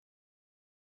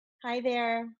Hi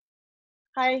there.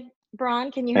 Hi,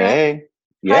 Braun, can you hear us? Hey,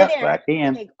 Hi yep, there. I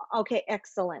can. Okay,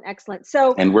 excellent, excellent.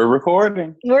 So And we're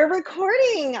recording. we're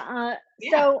recording.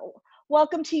 Yeah.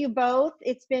 Welcome to you both.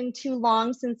 It's been too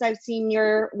long since I've seen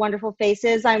your wonderful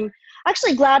faces. I'm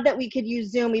actually glad that we could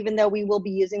use Zoom, even though we will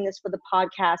be using this for the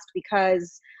podcast,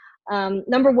 because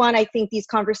number one, I think these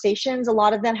conversations, a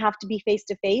lot of them have to be face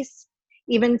to face,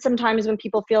 even sometimes when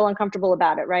people feel uncomfortable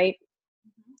about it, right?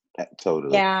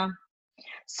 Totally. Yeah.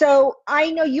 So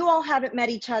I know you all haven't met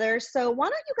each other. So why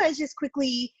don't you guys just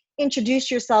quickly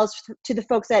introduce yourselves to the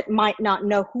folks that might not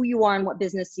know who you are and what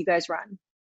business you guys run?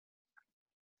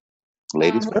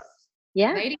 Ladies Um, first.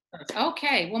 Yeah. Lady first.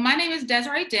 Okay. Well, my name is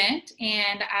Desiree Dent,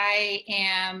 and I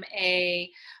am a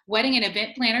wedding and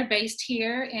event planner based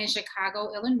here in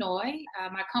Chicago, Illinois.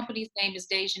 My company's name is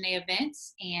Dejanay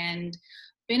Events, and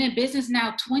been in business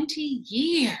now 20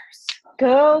 years.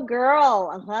 Go girl.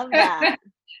 I love that.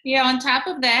 Yeah, on top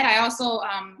of that, I also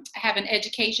have an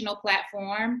educational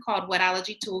platform called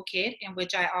Wedology Toolkit, in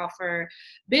which I offer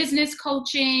business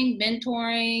coaching,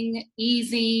 mentoring,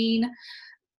 easing,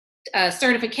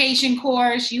 certification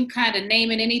course, you kind of name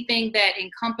it, anything that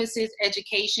encompasses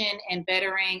education and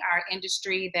bettering our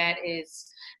industry. That is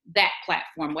that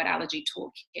platform. Wedology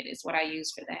Toolkit is what I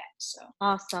use for that. So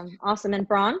Awesome. Awesome. And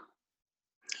Braun?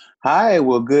 Hi,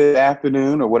 well, good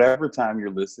afternoon or whatever time you're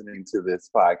listening to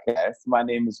this podcast. My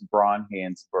name is Braun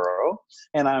Hansborough,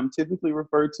 and I'm typically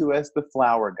referred to as the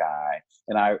Flower Guy.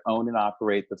 And I own and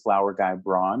operate the Flower Guy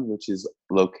Braun, which is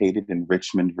located in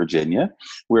Richmond, Virginia,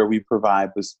 where we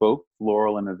provide bespoke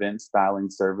floral and event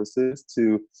styling services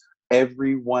to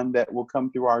everyone that will come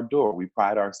through our door. We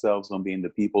pride ourselves on being the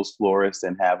people's florist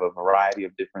and have a variety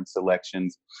of different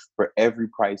selections for every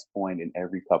price point and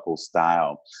every couple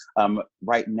style.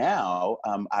 Right now,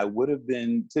 I would have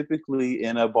been typically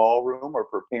in a ballroom or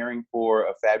preparing for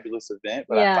a fabulous event,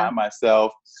 but I Yeah. find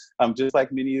myself, just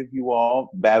like many of you all,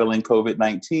 battling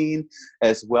COVID-19,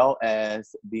 as well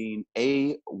as being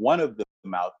one of the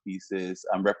mouthpieces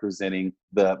representing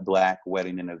the Black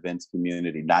wedding and events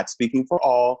community. Not speaking for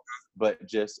all, but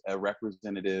just a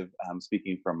representative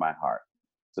speaking from my heart.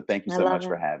 So thank you I so love much it.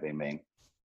 for having me.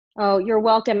 Oh, you're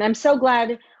welcome. I'm so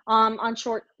glad on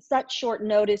such short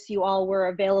notice you all were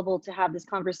available to have this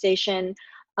conversation.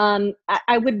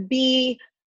 I would be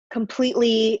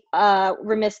completely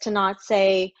remiss to not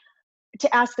to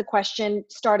ask the question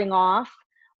starting off.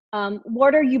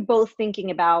 What are you both thinking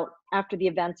about after the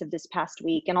events of this past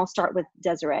week? And I'll start with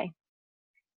Desiree.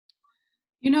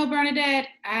 Bernadette,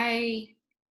 I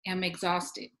am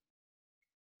exhausted.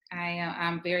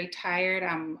 I'm very tired.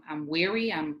 I'm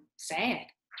weary. I'm sad.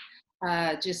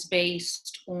 Just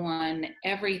based on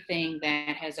everything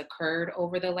that has occurred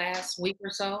over the last week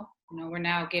or so. We're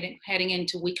now heading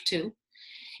into week 2,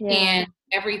 Yeah, and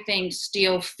everything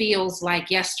still feels like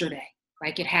yesterday,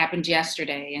 like it happened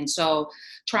yesterday. And so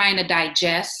trying to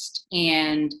digest,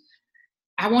 and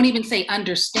I won't even say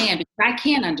understand, because I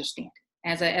can't understand.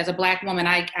 As a Black woman,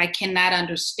 I cannot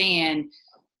understand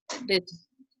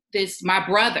this my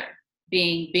brother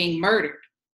being murdered,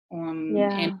 and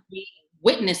yeah,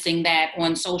 witnessing that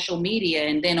on social media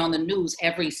and then on the news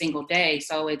every single day.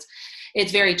 So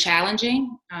it's very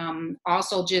challenging.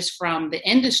 Also, just from the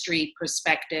industry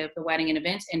perspective, the wedding and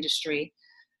events industry,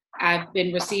 I've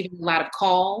been receiving a lot of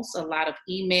calls, a lot of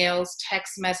emails,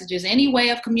 text messages, any way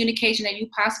of communication that you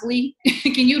possibly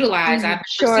can utilize. I've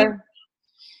received sure.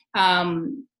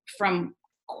 from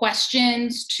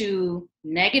questions to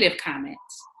negative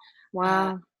comments.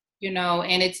 Uh, Wow.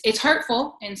 and it's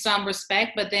hurtful in some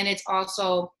respect, but then it's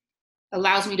also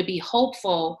allows me to be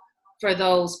hopeful for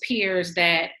those peers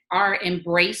that are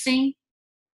embracing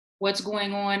what's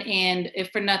going on, and if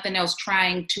for nothing else,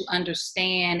 trying to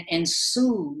understand and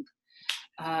soothe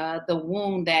the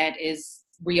wound that is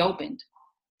reopened.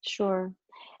 Sure.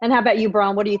 And how about you,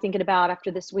 Braun? What are you thinking about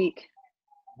after this week?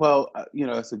 Well,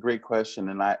 it's a great question,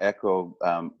 and I echo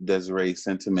Desiree's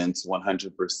sentiments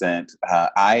 100%.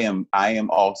 I am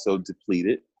also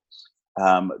depleted.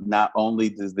 Not only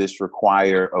does this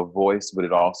require a voice, but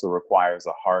it also requires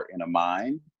a heart and a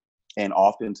mind. And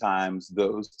oftentimes,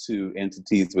 those two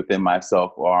entities within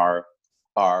myself are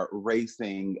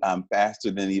racing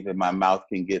faster than even my mouth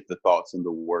can get the thoughts and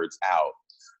the words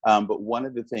out. But one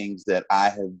of the things that I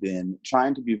have been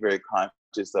trying to be very conscious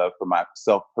of for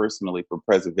myself personally for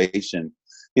preservation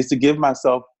is to give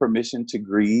myself permission to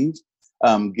grieve,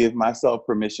 give myself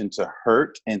permission to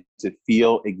hurt and to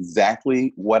feel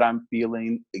exactly what I'm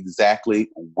feeling, exactly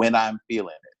when I'm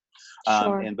feeling it.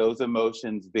 Sure. And those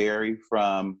emotions vary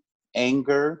from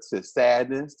anger to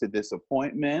sadness to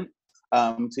disappointment.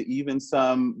 to even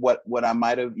some what I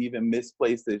might have even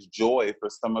misplaced as joy for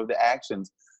some of the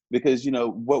actions. Because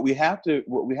what we have to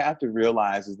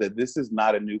realize is that this is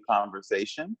not a new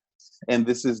conversation, and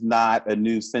this is not a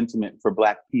new sentiment for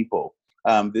Black people.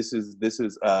 This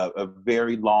is a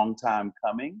very long time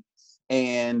coming,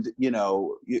 and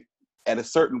at a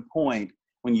certain point,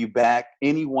 when you back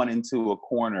anyone into a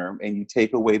corner and you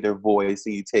take away their voice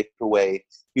and you take away,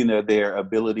 their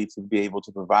ability to be able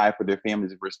to provide for their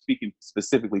families, if we're speaking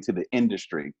specifically to the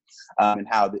industry, and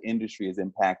how the industry has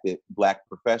impacted Black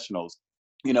professionals,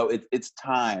 it's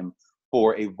time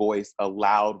for a voice, a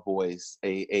loud voice,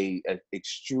 a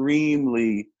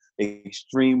extremely,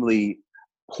 extremely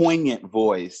poignant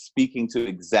voice speaking to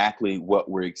exactly what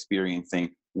we're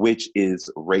experiencing, which is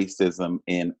racism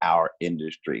in our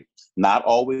industry. Not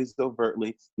always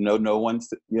overtly. No one's,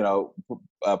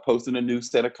 posting a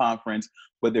news at a conference,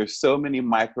 but there's so many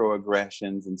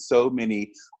microaggressions and so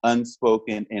many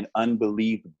unspoken and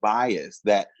unbelieved bias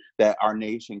that our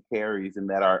nation carries and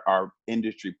that our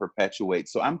industry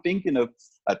perpetuates. So I'm thinking of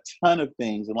a ton of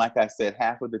things. And like I said,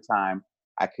 half of the time,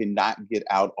 I cannot get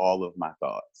out all of my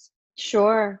thoughts.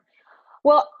 Sure.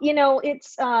 Well,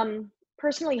 it's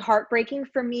personally heartbreaking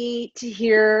for me to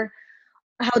hear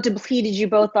how depleted you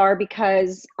both are,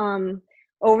 because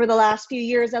over the last few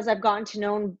years, as I've gotten to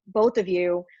know both of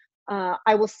you,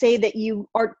 I will say that you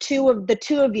are two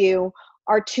of you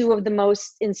are two of the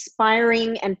most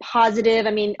inspiring and positive.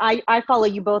 I mean, I follow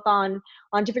you both on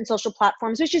different social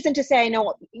platforms, which isn't to say I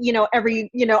know,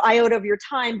 every, iota of your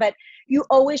time, but you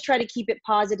always try to keep it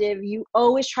positive. You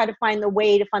always try to find the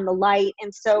way to find the light.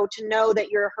 And so to know that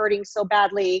you're hurting so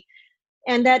badly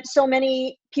and that so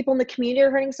many people in the community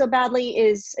are hurting so badly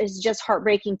is just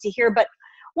heartbreaking to hear. But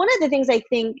one of the things I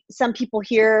think some people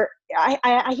hear,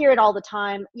 I hear it all the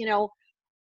time,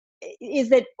 is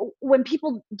that when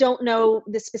people don't know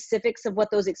the specifics of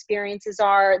what those experiences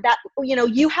are, that,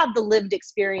 you have the lived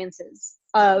experiences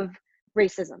of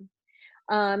racism.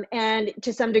 And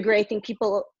to some degree, I think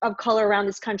people of color around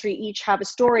this country each have a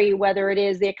story, whether it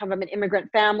is they come from an immigrant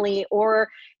family or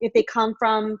if they come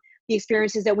from the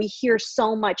experiences that we hear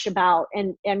so much about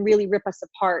and really rip us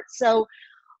apart. So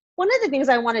one of the things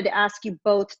I wanted to ask you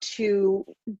both to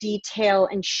detail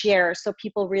and share so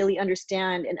people really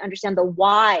understand the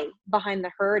why behind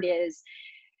the hurt is,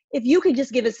 if you could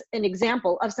just give us an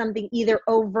example of something either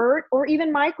overt or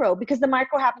even micro, because the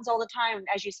micro happens all the time,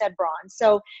 as you said, Bron.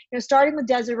 So, starting with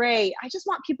Desiree, I just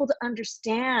want people to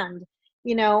understand,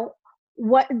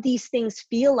 what these things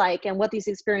feel like and what these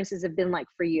experiences have been like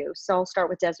for you. So I'll start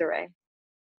with Desiree.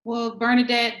 Well,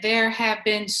 Bernadette, there have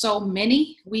been so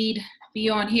many. We'd be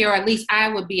on here, or at least I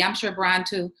would be, I'm sure Bron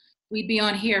too, we'd be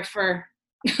on here for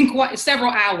quite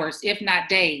several hours, if not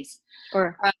days.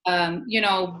 Sure.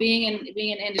 Being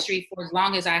in industry for as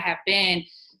long as I have been,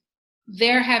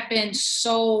 there have been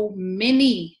so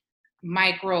many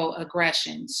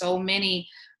microaggressions, so many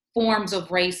forms of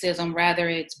racism, whether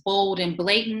it's bold and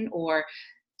blatant or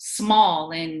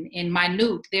small and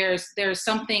minute. There's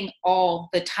something all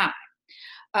the time.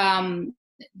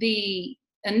 The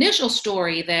initial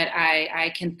story that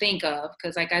I can think of,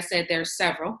 because like I said, there's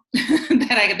several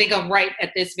that I can think of right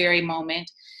at this very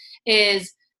moment,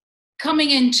 is coming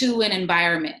into an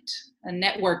environment, a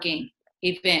networking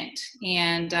event,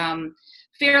 and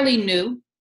fairly new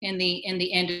in the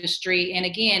industry. And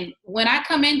again, when I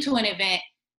come into an event,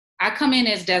 I come in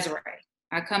as Desiree.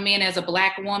 I come in as a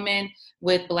Black woman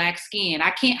with Black skin. I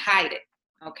can't hide it.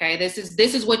 Okay, this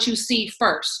is what you see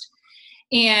first.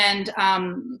 And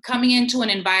coming into an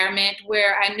environment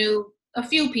where I knew a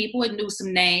few people and knew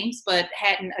some names, but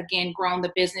hadn't again grown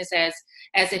the business as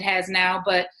it has now.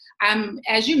 But I'm,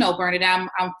 as you know, Bernadette,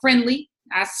 I'm friendly.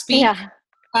 I speak. Yeah.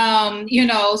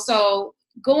 So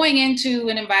going into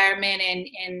an environment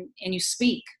and you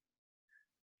speak,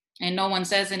 and no one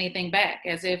says anything back,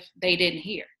 as if they didn't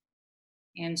hear.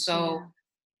 And so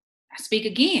I speak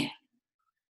again.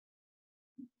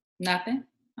 Nothing.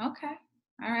 Okay.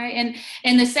 All right.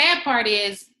 And the sad part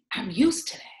is I'm used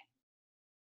to that.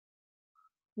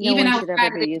 No Even one should outside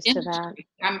ever be used to that.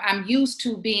 I'm used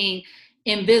to being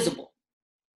invisible.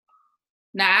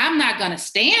 Now, I'm not going to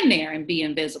stand there and be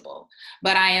invisible,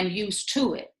 but I am used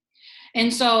to it.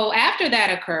 And so after that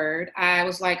occurred, I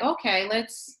was like, okay,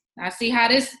 I see how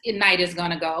this night is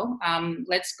going to go.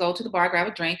 Let's go to the bar, grab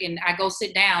a drink. And I go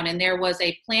sit down, and there was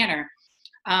a planner.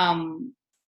 And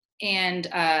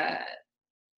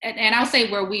I'll say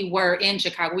where we were in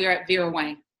Chicago. We were at Vera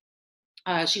Wang.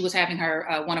 She was having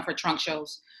one of her trunk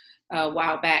shows a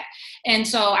while back. And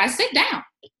so I sit down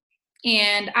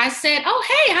and I said, oh,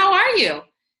 hey, how are you?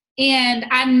 And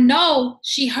I know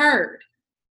she heard.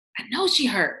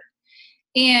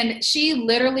 And she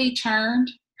literally turned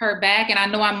her back. And I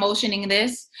know I'm motioning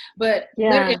this, but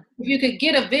Yeah. if you could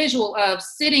get a visual of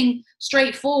sitting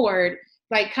straight forward,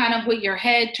 like kind of with your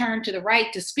head turned to the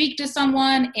right to speak to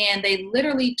someone, and they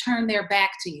literally turn their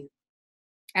back to you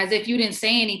as if you didn't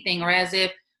say anything, or as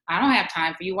if, I don't have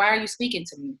time for you. Why are you speaking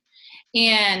to me?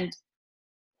 And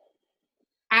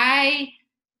I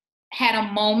had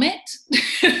a moment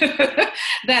that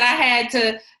I had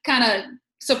to kind of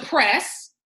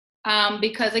suppress,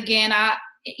 because again,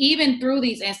 even through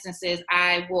these instances,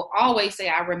 I will always say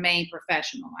I remain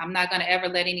professional. I'm not going to ever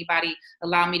let anybody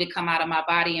allow me to come out of my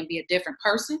body and be a different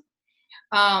person.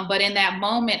 But in that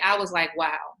moment, I was like,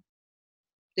 wow,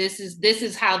 this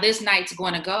is how this night's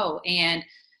going to go. And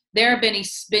there have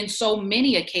been so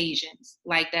many occasions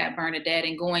like that, Bernadette,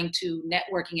 and going to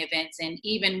networking events. And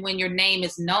even when your name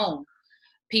is known,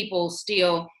 people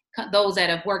still, those that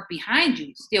have worked behind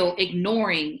you, still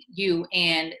ignoring you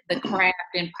and the craft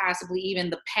and possibly even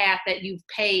the path that you've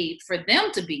paved for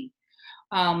them to be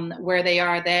where they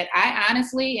are. That I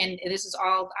honestly, and this is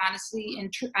all honestly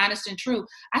and honest and true,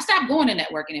 I stopped going to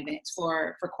networking events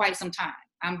for quite some time.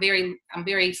 I'm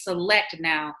very select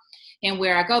now in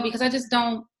where I go, because I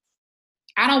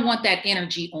don't want that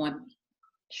energy on me.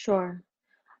 Sure.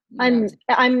 You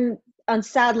know? I'm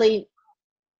sadly,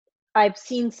 I've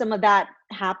seen some of that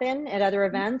happen at other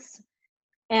events,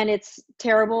 and it's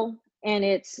terrible. And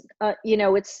it's,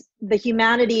 it's the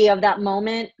humanity of that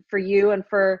moment for you and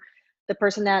for the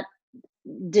person that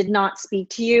did not speak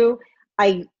to you.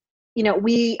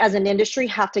 We as an industry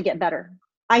have to get better.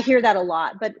 I hear that a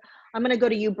lot, but I'm going to go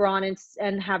to you, Bron,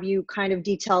 and have you kind of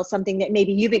detail something that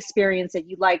maybe you've experienced that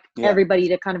you'd like everybody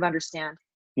to kind of understand.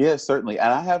 Yeah, certainly.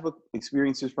 And I have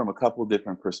experiences from a couple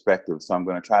different perspectives, so I'm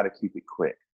going to try to keep it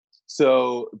quick.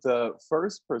 So the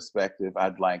first perspective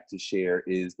I'd like to share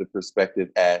is the perspective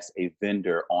as a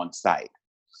vendor on site.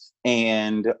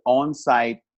 And on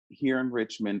site here in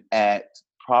Richmond at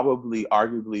probably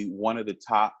arguably one of the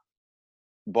top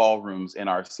ballrooms in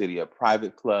our city, a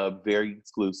private club, very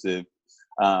exclusive,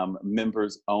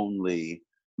 members only,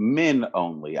 men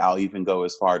only. I'll even go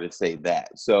as far to say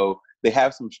that. So they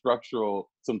have some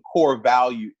core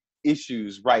value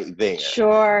issues right there.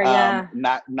 Sure, yeah.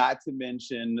 Not to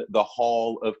mention the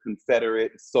hall of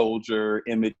Confederate soldier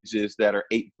images that are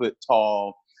 8 foot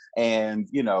tall. And,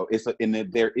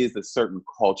 there is a certain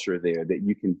culture there that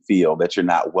you can feel that you're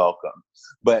not welcome.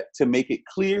 But to make it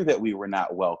clear that we were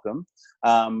not welcome,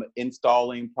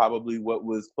 installing probably what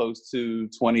was close to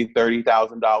 $20,000,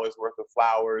 $30,000 worth of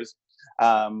flowers.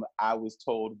 I was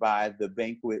told by the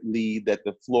banquet lead that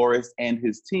the florist and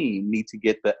his team need to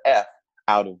get the F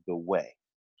out of the way.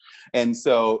 And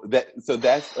so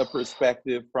that's a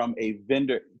perspective from a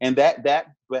vendor, and that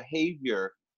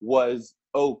behavior was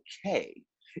okay.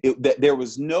 There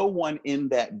was no one in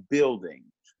that building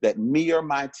that me or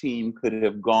my team could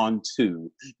have gone to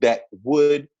that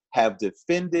would have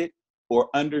defended or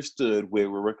understood where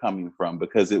we were coming from,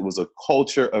 because it was a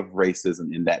culture of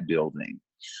racism in that building.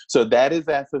 So that is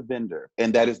as a vendor,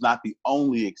 and that is not the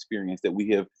only experience that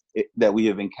we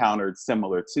have encountered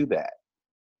similar to that.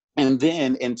 And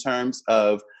then in terms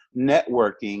of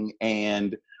networking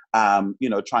and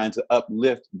trying to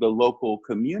uplift the local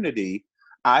community,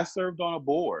 I served on a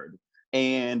board.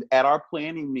 And at our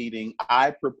planning meeting,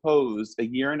 I proposed a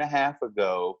year and a half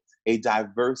ago a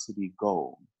diversity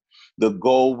goal. The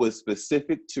goal was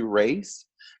specific to race,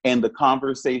 and the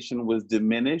conversation was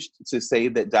diminished to say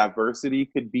that diversity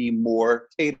could be more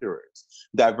caterers,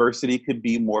 diversity could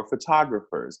be more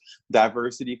photographers,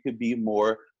 diversity could be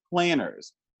more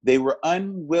planners. They were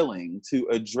unwilling to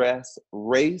address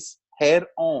race head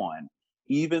on,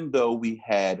 even though we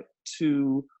had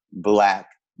 2 Black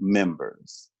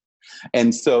members.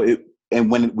 And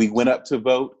when we went up to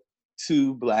vote,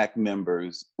 2 Black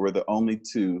members were the only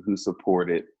 2 who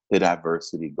supported the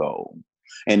diversity goal.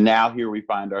 And now here we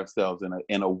find ourselves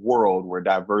in a world where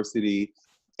diversity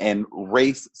and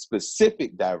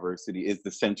race-specific diversity is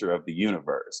the center of the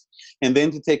universe. And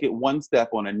then to take it one step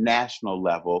on a national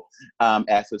level,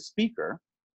 as a speaker,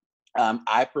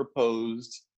 I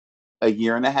proposed a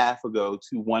year and a half ago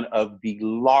to one of the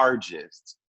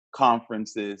largest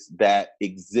conferences that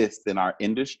exist in our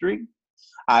industry.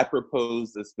 I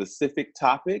proposed a specific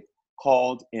topic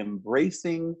called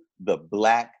Embracing the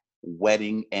Black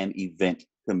Wedding and Event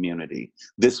Community.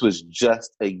 This was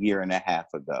just a year and a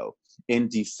half ago. In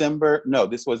December, no,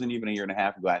 this wasn't even a year and a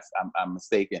half ago. I'm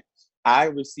mistaken. I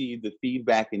received the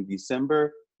feedback in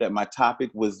December that my topic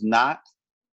was not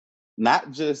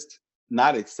just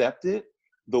not accepted.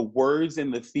 The words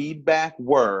in the feedback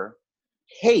were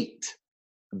hate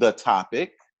the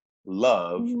topic,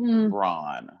 love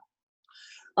Bron.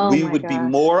 Oh We my would be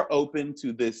gosh. more open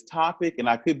to this topic, and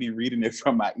I could be reading it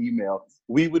from my email.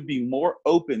 We would be more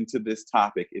open to this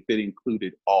topic if it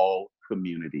included all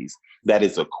communities. That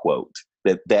is a quote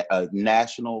that a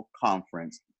national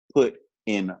conference put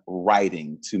in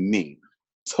writing to me,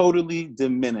 totally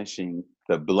diminishing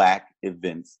the Black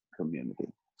events community.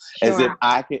 Sure. As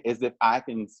if I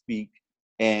can speak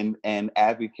and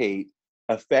advocate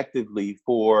effectively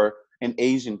for an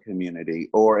Asian community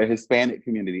or a Hispanic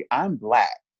community. I'm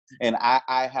Black, and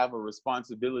I have a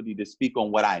responsibility to speak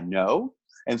on what I know.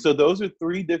 And so those are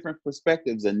three different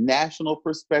perspectives: a national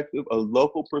perspective, a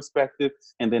local perspective,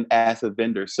 and then as a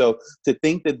vendor. So to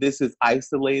think that this is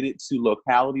isolated to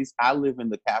localities, I live in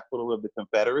the capital of the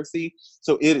Confederacy,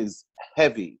 so it is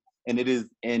heavy, and it is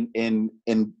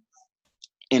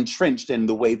entrenched in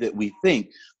the way that we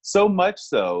think. So much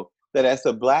so that as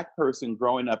a Black person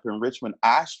growing up in Richmond,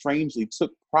 I strangely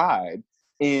took pride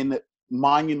in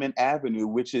Monument Avenue,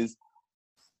 which is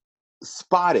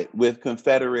spotted with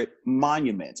Confederate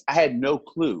monuments. I had no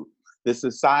clue. The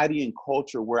society and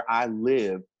culture where I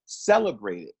lived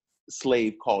celebrated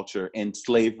slave culture and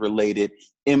slave related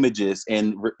images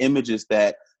and images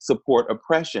that support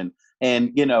oppression.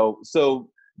 And, so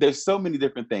there's so many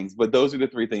different things, but those are the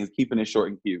three things, keeping it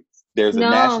short and cute. There's a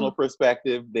national No.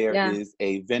 perspective, there Yeah. is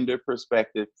a vendor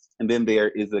perspective, and then there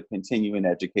is a continuing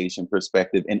education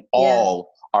perspective, and Yeah.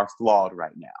 all are flawed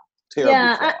right now. Terribly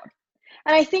Yeah. flawed.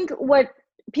 And I think what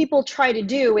people try to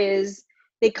do is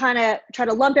they kind of try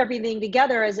to lump everything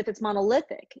together as if it's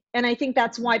monolithic. And I think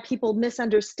that's why people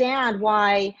misunderstand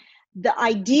why the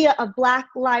idea of Black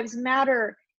Lives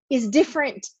Matter is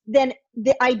different than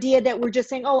the idea that we're just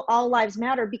saying, oh, all lives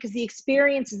matter, because the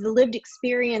experiences, the lived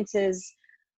experiences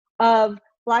of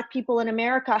Black people in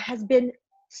America has been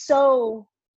so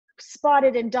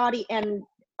spotted and dotty, and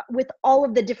with all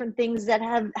of the different things that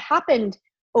have happened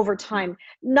over time,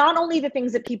 not only the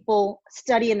things that people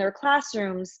study in their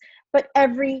classrooms, but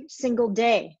every single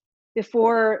day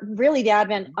before really the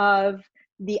advent of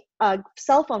the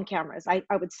cell phone cameras, I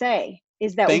would say,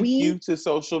 is that Thank you to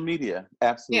social media. Yeah,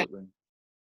 Absolutely.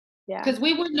 yeah, because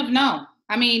we wouldn't have known.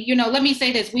 I mean, let me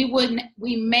say this: we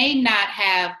may not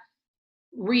have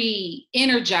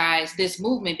re-energized this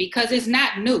movement because it's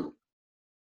not new.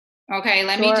 Okay,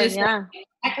 let me sure, just say, yeah,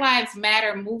 Black Lives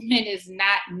Matter movement is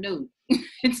not new.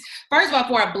 It's, first of all,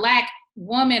 for a Black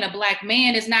woman, a Black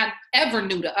man is not ever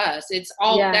new to us. It's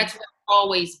all yeah, that's what it's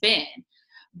always been.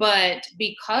 But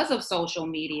because of social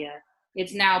media,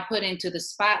 it's now put into the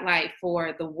spotlight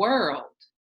for the world.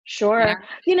 And sure.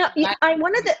 I I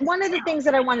one of the things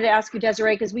that I wanted to ask you,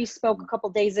 Desiree, because we spoke a couple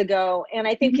days ago, and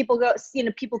I think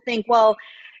Mhm. people think, well,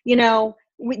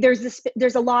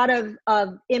 there's a lot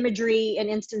of imagery and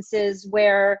instances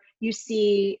where you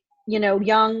see,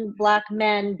 young Black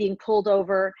men being pulled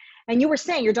over, and you were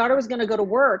saying your daughter was going to go to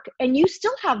work, and you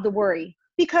still have the worry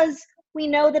because we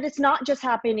know that it's not just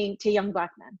happening to young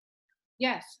Black men.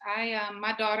 Yes,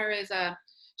 my daughter is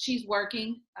she's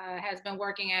working, has been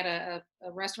working at a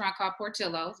restaurant called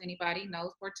Portillo's. Anybody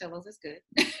knows Portillo's is good.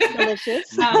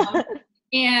 Delicious. um,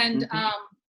 and Mhm.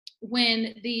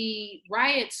 when the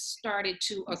riots started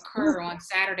to occur on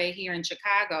Saturday here in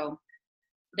Chicago,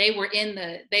 they were in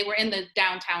the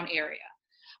downtown area.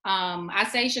 I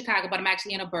say Chicago, but I'm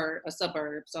actually in a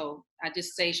suburb, so I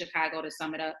just say Chicago to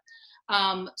sum it up.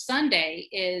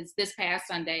 This past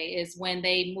Sunday is when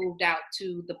they moved out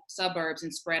to the suburbs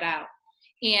and spread out.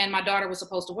 And my daughter was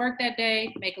supposed to work that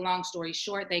day. Make a long story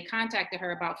short, they contacted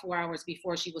her about 4 hours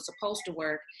before she was supposed to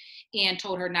work and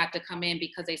told her not to come in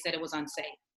because they said it was unsafe.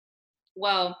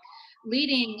 Well,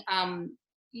 leading,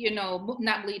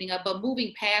 not leading up, but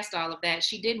moving past all of that,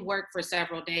 she didn't work for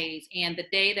several days. And the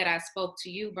day that I spoke to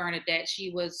you, Bernadette, she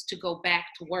was to go back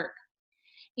to work.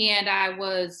 And I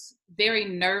was very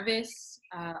nervous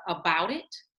about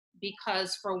it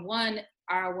because, for one,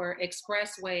 our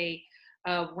expressway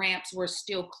ramps were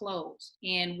still closed,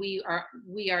 and we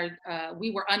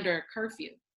were under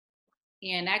curfew.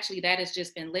 And actually, that has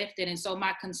just been lifted. And so,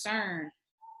 my concern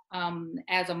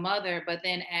as a mother, but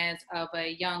then as of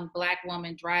a young Black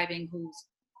woman driving who's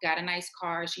got a nice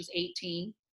car, she's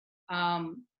 18.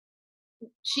 Um,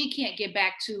 she can't get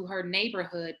back to her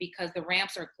neighborhood because the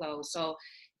ramps are closed. So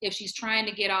if she's trying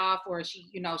to get off, or she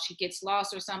gets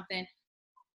lost or something,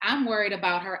 I'm worried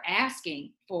about her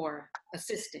asking for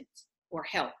assistance or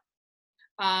help.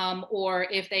 Or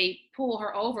if they pull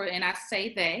her over, and I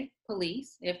say they,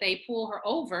 police, if they pull her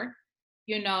over,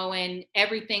 and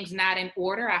everything's not in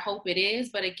order, I hope it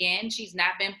is. But again, she's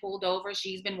not been pulled over.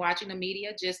 She's been watching the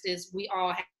media just as we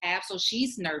all have. So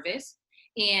she's nervous,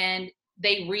 and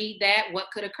they read that what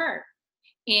could occur.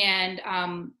 And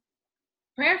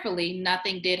prayerfully,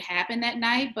 nothing did happen that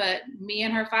night, but me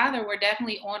and her father were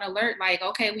definitely on alert. Like,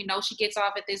 okay, we know she gets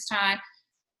off at this time.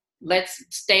 Let's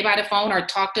stay by the phone or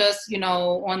talk to us,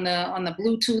 on the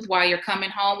Bluetooth while you're coming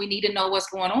home. We need to know what's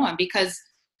going on, because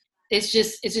it's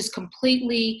just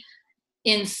completely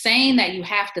insane that you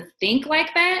have to think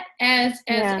like that as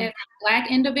a Black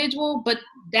individual. But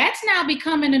that's now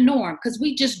becoming the norm because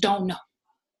we just don't know.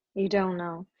 You don't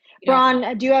know. You don't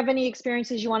Bron, do you have any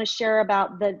experiences you want to share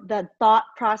about the thought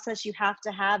process you have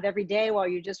to have every day while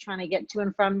you're just trying to get to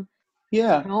and from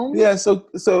home? Yeah.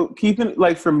 So keeping,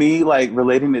 like, for me, like,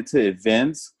 relating it to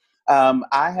events,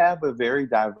 I have a very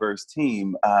diverse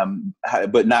team,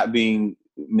 but not being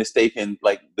mistaken,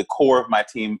 like, the core of my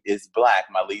team is Black.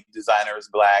 My lead designer is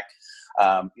Black.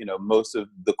 Most of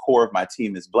the core of my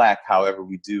team is Black. However,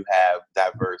 we do have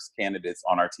diverse candidates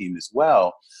on our team as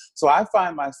well. So I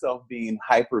find myself being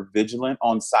hyper vigilant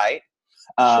on site.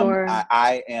 Sure.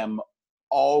 I am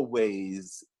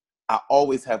always I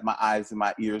always have my eyes and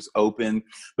my ears open,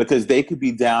 because they could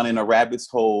be down in a rabbit's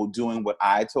hole doing what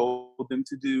I told them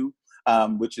to do,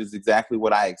 which is exactly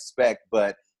what I expect,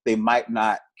 but they might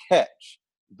not catch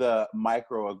the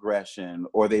microaggression,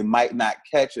 or they might not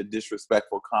catch a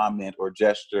disrespectful comment or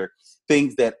gesture,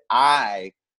 things that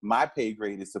my pay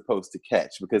grade is supposed to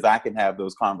catch, because I can have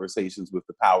those conversations with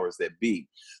the powers that be.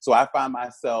 So I find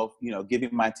myself,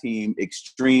 giving my team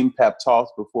extreme pep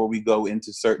talks before we go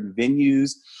into certain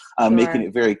venues, making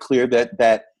it very clear that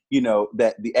that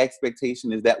the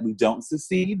expectation is that we don't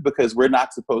secede, because we're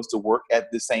not supposed to work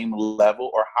at the same level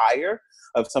or higher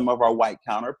of some of our white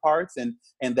counterparts. And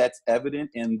that's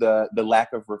evident in the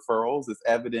lack of referrals. It's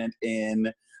evident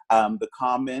in the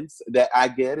comments that I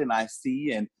get and I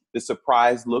see, and the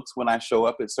surprise looks when I show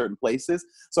up at certain places.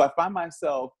 So I find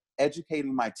myself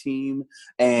educating my team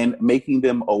and making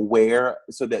them aware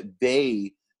so that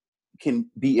they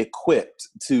can be equipped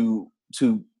to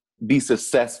be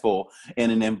successful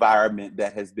in an environment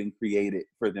that has been created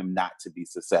for them not to be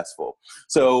successful.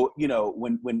 So,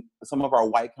 when some of our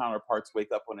white counterparts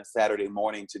wake up on a Saturday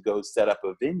morning to go set up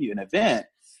an event,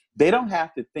 they don't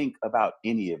have to think about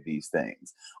any of these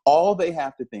things. All they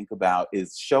have to think about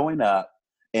is showing up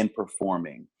and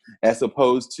performing, as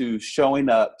opposed to showing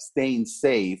up, staying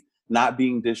safe, not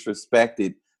being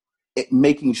disrespected,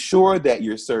 making sure that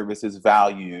your service is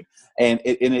valued. And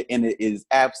it is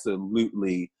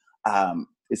absolutely,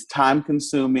 it's time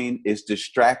consuming, it's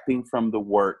distracting from the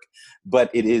work,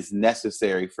 but it is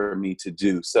necessary for me to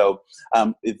do. So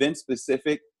event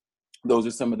specific, those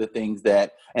are some of the things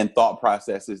and thought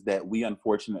processes that we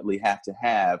unfortunately have to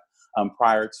have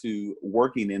prior to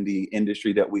working in the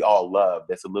industry that we all love,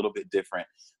 that's a little bit different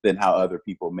than how other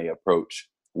people may approach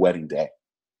wedding day.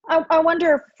 I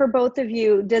wonder, for both of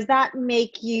you, does that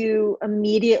make you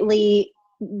immediately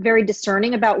very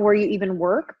discerning about where you even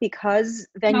work, because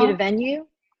venue to venue?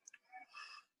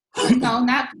 No,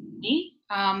 not me.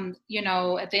 At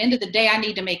the end of the day, I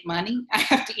need to make money. I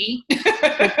have to eat.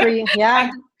 Good for you. Yeah.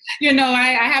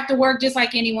 I have to work just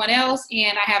like anyone else,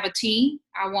 and I have a team.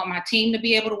 I want my team to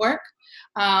be able to work.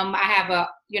 I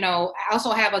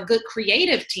also have a good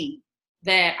creative team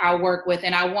that I work with,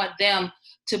 and I want them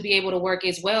to be able to work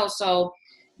as well. So,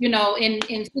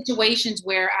 in situations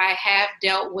where I have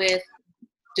dealt with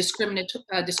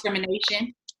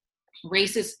discrimination,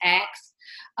 racist acts,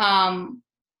 I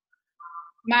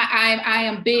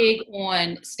am big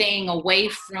on staying away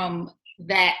from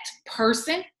that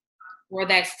person or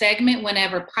that segment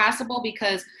whenever possible,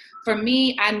 because for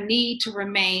me, I need to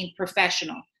remain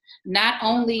professional, not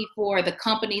only for the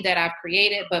company that I've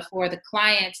created, but for the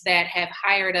clients that have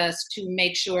hired us to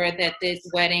make sure that this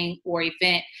wedding or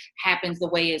event happens the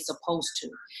way it's supposed to.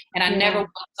 And I never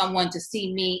want someone to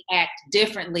see me act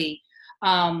differently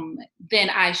than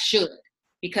I should,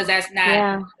 because that's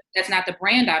not the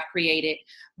brand I've created.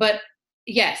 But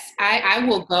yes, I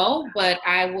will go, but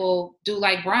I will do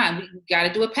like Brian. We got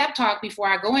to do a pep talk before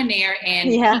I go in there and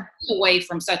keep away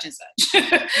from such and such.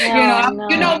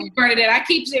 Bernadette, I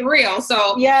keep it real.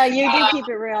 So yeah, you do keep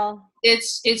it real.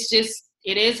 It's just,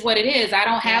 it is what it is. I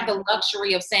don't have the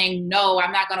luxury of saying, no,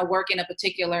 I'm not going to work in a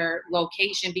particular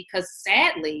location, because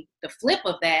sadly, the flip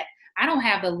of that, I don't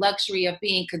have the luxury of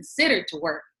being considered to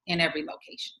work in every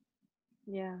location.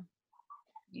 Yeah.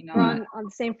 Ron, on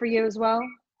the same for you as well?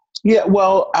 Yeah,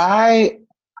 well, I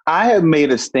have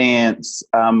made a stance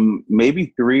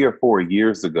maybe 3 or 4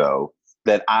 years ago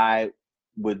that I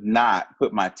would not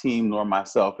put my team nor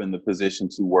myself in the position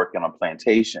to work on a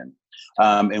plantation.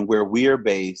 And where we are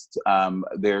based,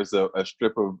 there's a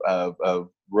strip of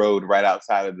road right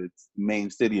outside of the main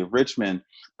city of Richmond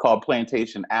called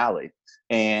Plantation Alley.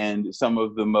 And some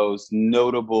of the most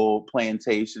notable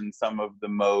plantations, some of the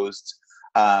most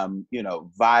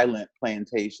violent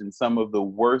plantations, some of the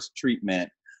worst treatment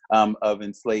of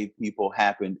enslaved people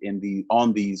happened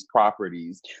on these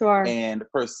properties. Sure. And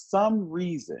for some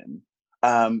reason,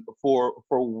 for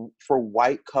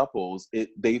white couples,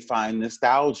 they find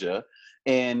nostalgia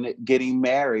in getting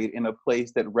married in a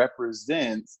place that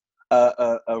represents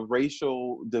a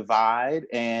racial divide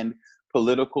and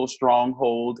political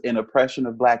stronghold and oppression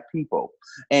of Black people.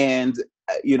 And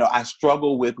I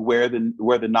struggle with where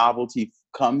the novelty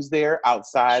comes there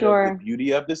outside of the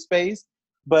beauty of the space.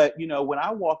 But when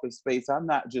I walk a space, I'm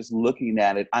not just looking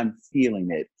at it, I'm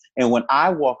feeling it. And when I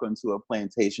walk onto a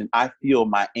plantation, I feel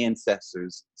my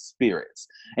ancestors' spirits.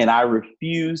 And I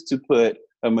refuse to put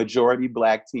a majority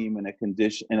Black team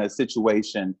in a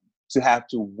situation to have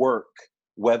to work,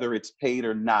 whether it's paid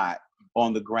or not,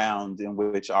 on the ground in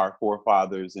which our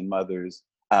forefathers and mothers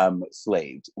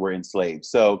were enslaved.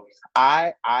 So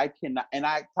I cannot, and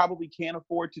I probably can't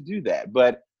afford to do that.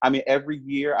 But I mean, every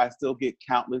year I still get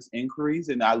countless inquiries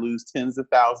and I lose tens of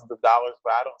thousands of dollars,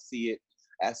 but I don't see it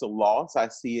as a loss. I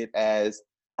see it as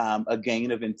a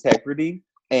gain of integrity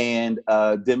and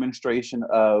a demonstration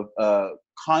of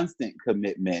constant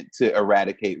commitment to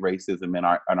eradicate racism in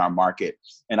our market.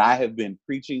 And I have been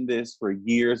preaching this for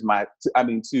years.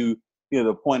 To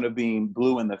the point of being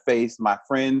blue in the face. My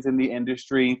friends in the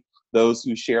industry, those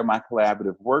who share my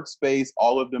collaborative workspace,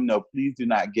 all of them know, please do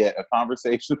not get a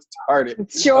conversation started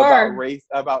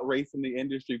about race in the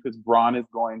industry, because Braun is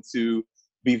going to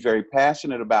be very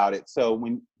passionate about it. So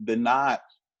when the Knot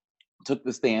took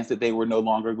the stance that they were no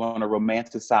longer going to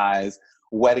romanticize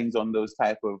weddings on those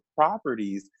type of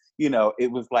properties,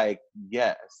 it was like,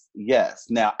 yes.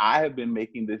 Now I have been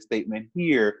making this statement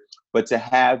here, but to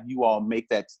have you all make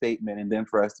that statement and then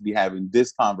for us to be having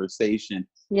this conversation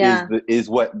is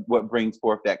what brings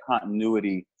forth that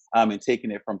continuity and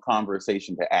taking it from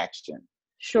conversation to action.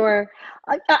 Sure.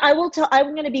 I will tell,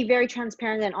 I'm going to be very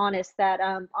transparent and honest that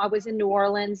I was in New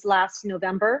Orleans last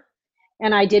November,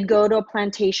 and I did go to a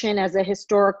plantation as a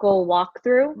historical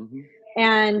walkthrough. Mm-hmm.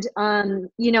 And,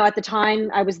 at the time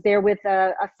I was there with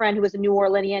a friend who was a New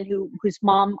Orleanian whose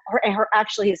mom,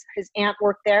 his aunt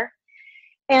worked there.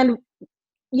 And,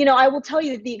 I will tell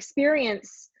you that the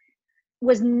experience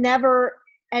was never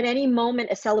at any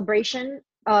moment a celebration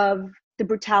of the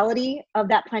brutality of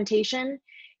that plantation.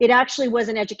 It actually was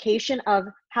an education of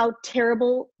how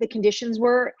terrible the conditions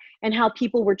were and how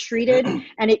people were treated.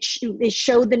 And it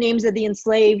showed the names of the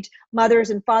enslaved mothers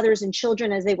and fathers and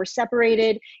children as they were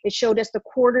separated. It showed us the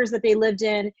quarters that they lived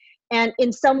in. And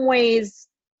in some ways,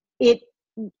 it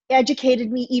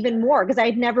educated me even more because I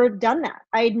had never done that.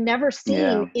 I had never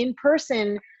seen in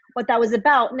person what that was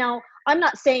about. Now, I'm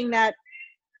not saying that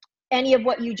any of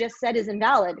what you just said is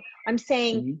invalid. I'm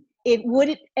saying it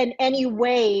would in any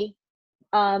way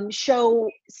show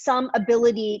some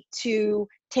ability to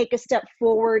take a step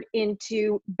forward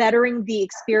into bettering the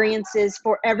experiences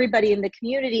for everybody in the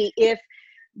community if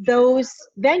those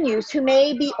venues, who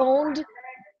may be owned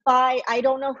by I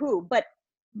don't know who, but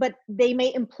they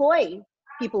may employ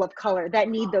people of color that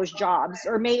need those jobs,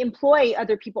 or may employ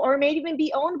other people, or may even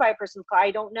be owned by a person of color,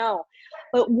 I don't know.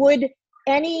 But would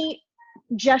any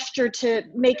gesture to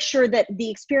make sure that the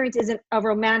experience isn't a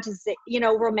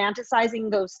romanticizing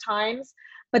those times,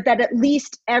 but that at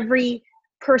least every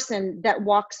person that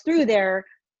walks through there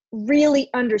really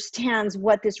understands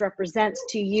what this represents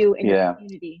to you and your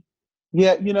community.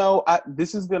 Yeah,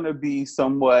 this is going to be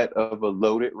somewhat of a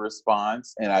loaded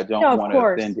response, and I don't want to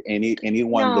offend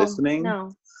anyone listening.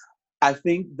 No. I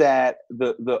think that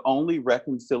the only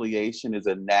reconciliation is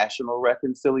a national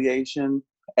reconciliation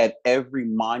at every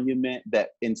monument that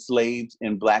enslaved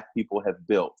and Black people have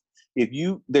built.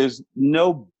 There's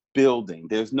no building,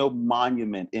 there's no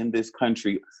monument in this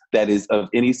country that is of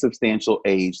any substantial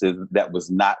age that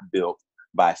was not built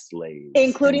by slaves,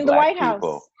 including the White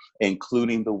House.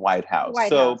 Including the White House.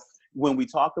 When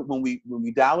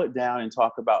we dial it down and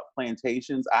talk about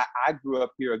plantations, I grew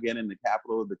up here again in the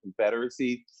capital of the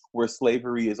Confederacy, where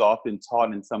slavery is often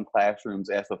taught in some classrooms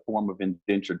as a form of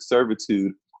indentured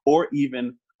servitude or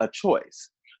even a choice.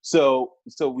 So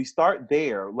we start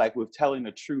there, like with telling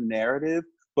a true narrative,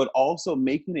 but also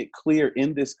making it clear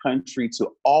in this country to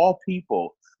all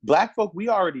people. Black folk, we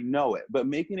already know it, but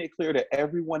making it clear to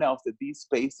everyone else that these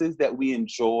spaces that we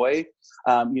enjoy,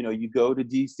 you go to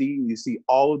DC and you see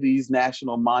all of these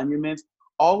national monuments,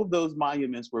 all of those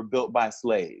monuments were built by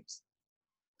slaves.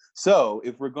 So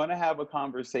if we're going to have a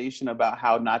conversation about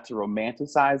how not to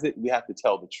romanticize it, we have to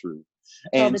tell the truth.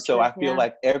 Tell And the so truth. I feel Yeah.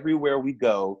 like everywhere we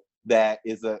go, that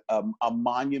is a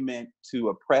monument to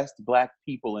oppressed Black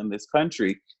people in this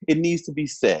country, it needs to be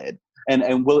said.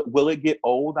 And will it get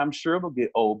old? I'm sure it'll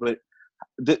get old, but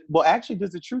well, actually,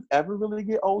 does the truth ever really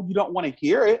get old? You don't want to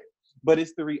hear it, but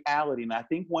it's the reality. And I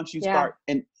think once you Yeah. start,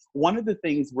 and one of the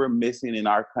things we're missing in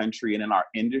our country and in our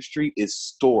industry is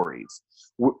stories.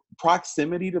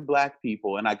 Proximity to Black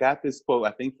people. And I got this quote,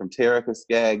 I think from Terica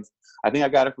Skaggs. I think I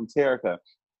got it from Terica.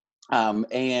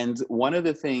 And one of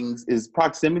the things is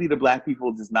proximity to Black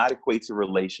people does not equate to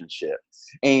relationship.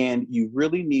 And you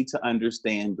really need to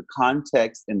understand the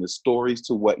context and the stories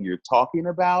to what you're talking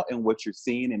about and what you're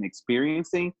seeing and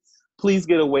experiencing. Please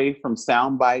get away from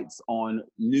sound bites on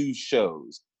news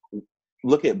shows.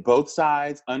 Look at both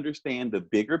sides, understand the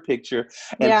bigger picture,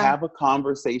 and Yeah. have a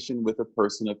conversation with a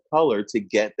person of color to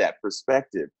get that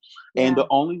perspective. Yeah. And the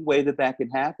only way that that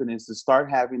can happen is to start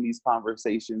having these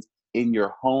conversations in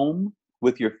your home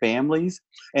with your families.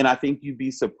 And I think you'd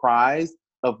be surprised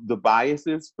of the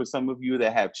biases for some of you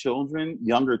that have children,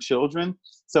 younger children,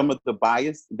 some of the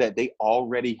bias that they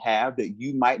already have that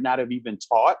you might not have even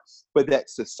taught, but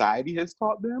that society has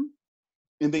taught them.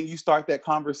 And then you start that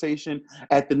conversation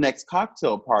at the next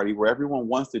cocktail party where everyone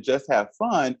wants to just have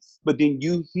fun, but then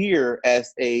you hear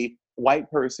as a white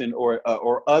person or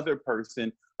other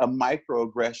person a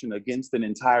microaggression against an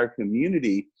entire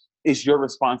community. It's your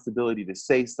responsibility to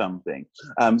say something.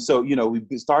 So, you know,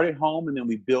 we start at home and then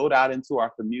we build out into our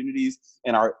communities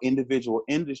and our individual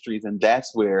industries, and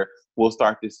that's where we'll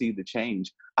start to see the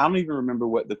change. I don't even remember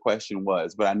what the question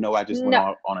was, but I know I just went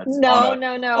No.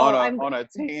 No. on a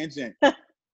tangent.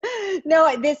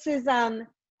 No, this is the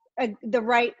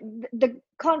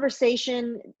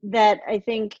conversation that I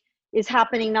think is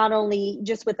happening not only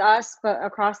just with us but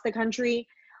across the country,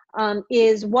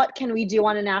 is what can we do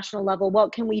on a national level?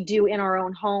 What can we do in our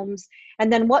own homes?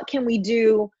 And then what can we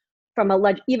do from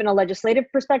even a legislative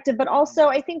perspective? But also,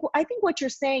 I think what you're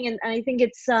saying, and I think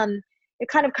it's it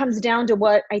kind of comes down to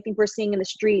what I think we're seeing in the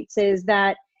streets, is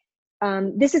that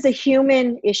this is a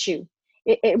human issue.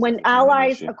 When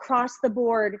allies across the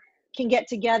board can get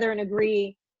together and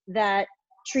agree that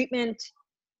treatment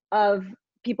of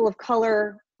people of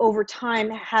color over time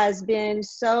has been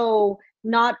so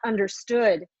not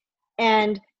understood.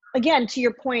 And again, to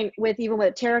your point with even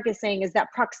what Tarek is saying, is that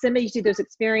proximity to those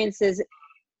experiences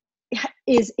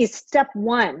is step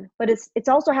one, but it's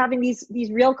also having these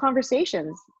real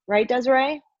conversations, right,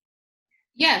 Desiree?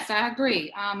 Yes, I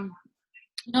agree.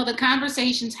 You know, the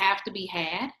conversations have to be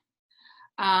had.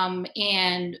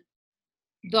 And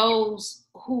those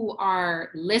who are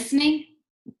listening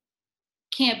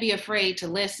can't be afraid to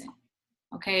listen.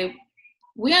 Okay.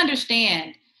 We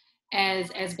understand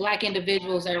as Black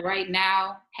individuals that right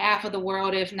now, half of the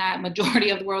world, if not majority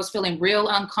of the world, is feeling real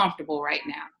uncomfortable right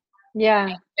now.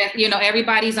 Yeah. You know,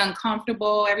 everybody's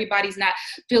uncomfortable. Everybody's not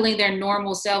feeling their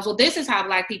normal selves. Well, this is how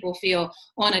Black people feel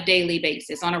on a daily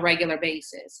basis, on a regular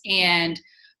basis. And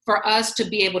for us to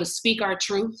be able to speak our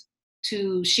truth,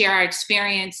 to share our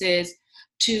experiences,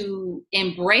 to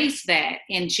embrace that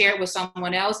and share it with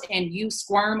someone else, and you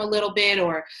squirm a little bit,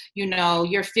 or, you know,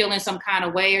 you're feeling some kind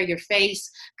of way, or your face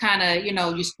kind of, you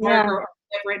know, you smirk, or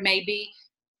whatever it may be,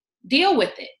 deal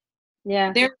with it.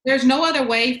 Yeah. There's no other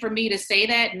way for me to say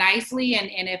that nicely.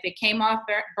 And if it came off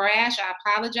brash, I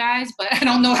apologize, but I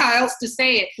don't know how else to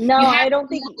say it. No, I don't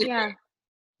think, yeah.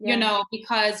 You know,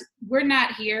 because we're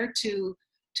not here to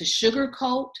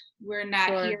sugarcoat. We're not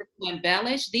here to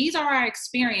embellish. These are our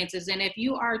experiences. And if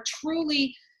you are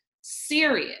truly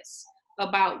serious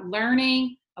about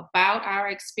learning about our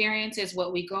experiences,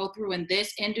 what we go through in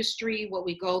this industry, what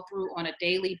we go through on a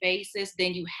daily basis,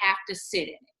 then you have to sit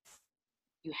in it.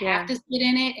 You have to sit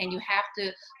in it, and you have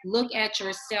to look at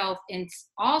yourself and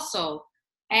also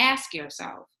ask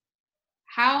yourself,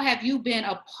 how have you been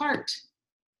a part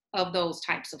of those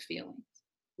types of feelings?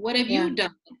 What have you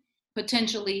done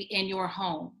potentially in your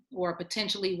home, or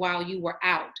potentially while you were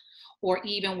out, or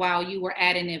even while you were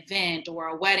at an event or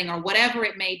a wedding or whatever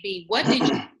it may be? What did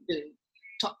you do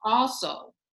to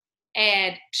also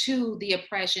add to the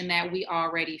oppression that we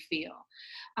already feel?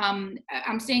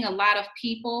 I'm seeing a lot of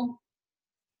people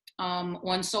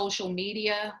on social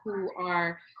media who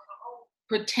are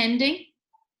pretending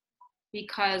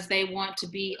because they want to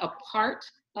be a part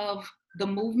of the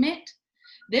movement.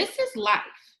 This is life.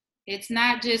 It's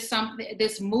not just something,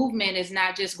 this movement is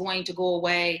not just going to go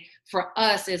away for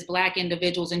us as Black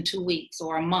individuals in 2 weeks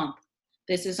or a month.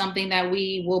 This is something that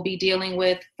we will be dealing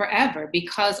with forever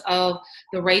because of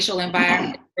the racial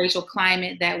environment, racial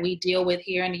climate that we deal with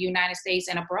here in the United States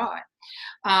and abroad.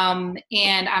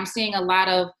 And I'm seeing a lot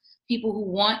of people who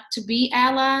want to be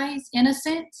allies in a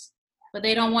sense, but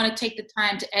they don't want to take the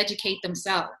time to educate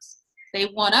themselves. They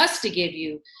want us to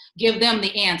give them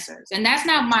the answers. And that's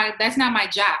not my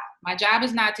job. My job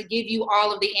is not to give you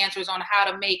all of the answers on how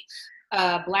to make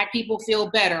Black people feel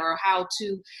better, or how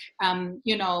to,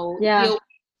 deal with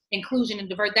inclusion and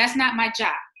diversity. That's not my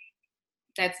job.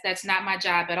 That's not my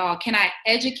job at all. Can I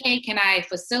educate? Can I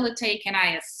facilitate? Can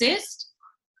I assist?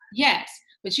 Yes,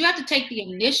 but you have to take the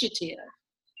initiative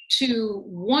to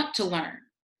want to learn.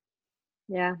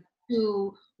 Yeah.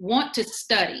 To want to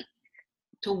study,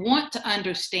 to want to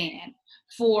understand,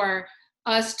 for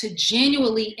us to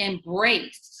genuinely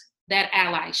embrace that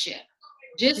allyship.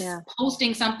 Just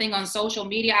posting something on social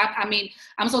media. I mean,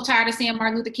 I'm so tired of seeing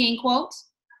Martin Luther King quotes.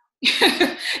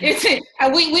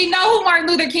 We know who Martin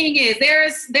Luther King is.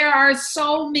 There are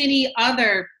so many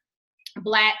other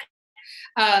Black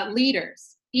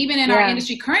leaders, even in our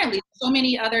industry currently. So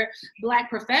many other Black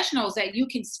professionals that you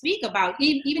can speak about,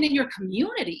 even in your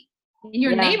community, in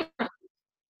your neighborhood.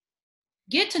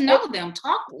 Get to know them,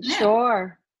 talk to them.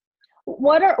 Sure.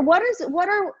 What are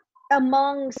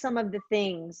among some of the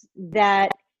things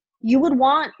that you would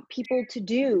want people to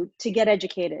do to get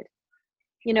educated?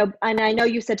 You know, and I know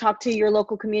you said talk to your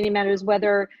local community managers,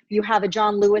 whether you have a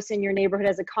John Lewis in your neighborhood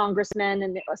as a congressman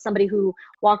and somebody who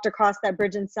walked across that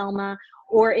bridge in Selma,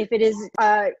 or if it is,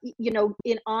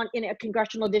 in a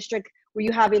congressional district where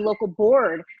you have a local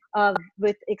board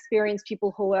with experienced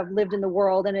people who have lived in the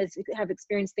world and have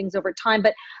experienced things over time.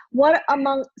 But what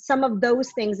among some of those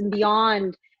things and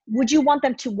beyond would you want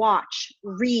them to watch,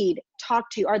 read, talk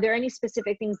to? Are there any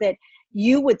specific things that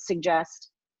you would suggest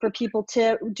for people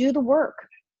to do the work?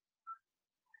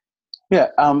 Yeah,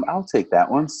 I'll take that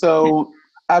one. So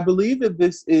I believe that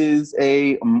this is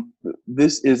a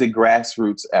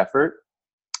grassroots effort.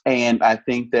 And I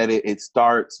think that it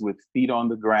starts with feet on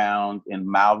the ground and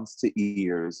mouths to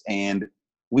ears. And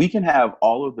we can have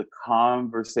all of the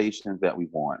conversations that we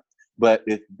want. But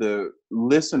if the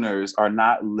listeners are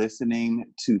not listening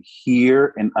to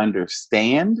hear and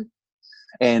understand,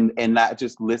 and not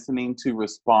just listening to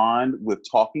respond with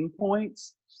talking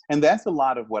points, and that's a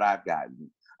lot of what I've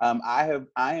gotten. I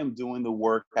am doing the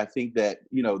work. I think that,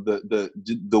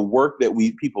 the work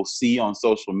that people see on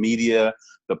social media,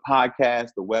 the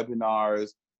podcasts, the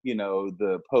webinars,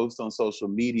 the posts on social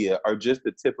media are just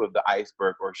the tip of the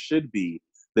iceberg, or should be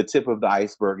the tip of the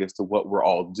iceberg as to what we're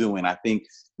all doing. I think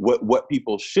what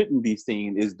people shouldn't be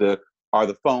seeing are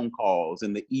the phone calls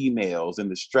and the emails and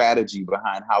the strategy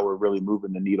behind how we're really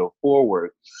moving the needle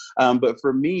forward. But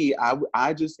for me,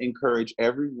 I just encourage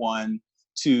everyone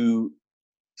to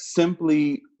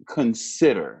simply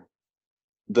consider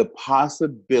the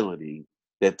possibility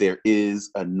that there is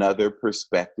another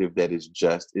perspective that is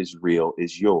just as real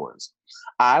as yours.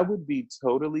 I would be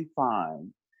totally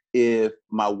fine if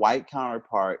my white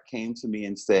counterpart came to me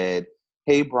and said,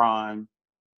 "Hey, Bron,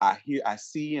 I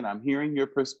see and I'm hearing your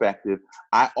perspective.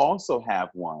 I also have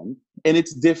one, and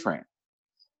it's different."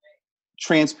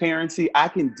 Transparency, I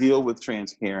can deal with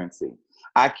transparency.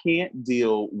 I can't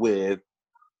deal with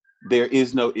there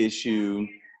is no issue.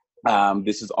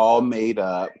 This is all made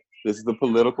up. This is a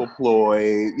political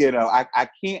ploy. I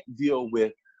can't deal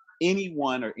with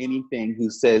anyone or anything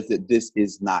who says that this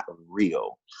is not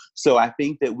real. So I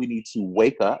think that we need to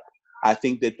wake up. I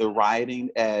think that the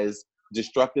rioting, as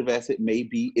destructive as it may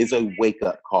be, is a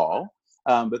wake-up call,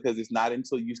 because it's not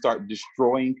until you start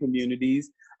destroying communities,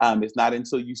 it's not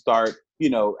until you start,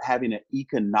 having an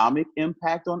economic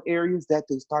impact on areas that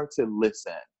they start to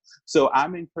listen. So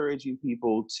I'm encouraging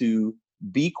people to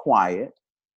be quiet,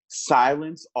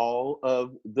 silence all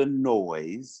of the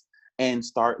noise, and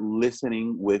start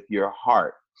listening with your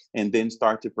heart. And then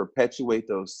start to perpetuate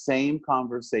those same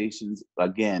conversations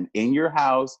again in your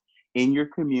house, in your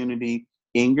community,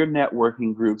 in your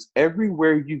networking groups,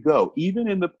 everywhere you go, even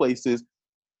in the places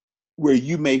where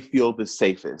you may feel the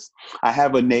safest. I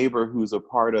have a neighbor who's a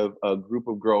part of a group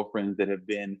of girlfriends that have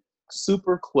been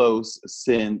super close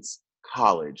since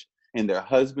college, and their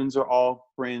husbands are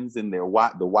all friends, and the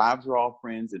wives are all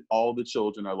friends, and all the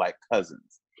children are like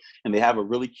cousins. And they have a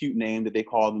really cute name that they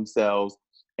call themselves.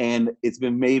 And it's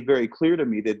been made very clear to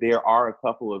me that there are a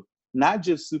couple of not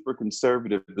just super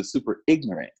conservative, but super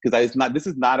ignorant. Because this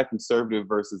is not a conservative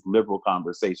versus liberal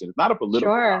conversation. It's not a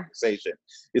political conversation.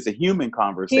 It's a human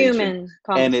conversation.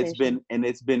 And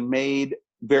it's been made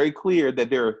very clear that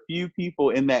there are a few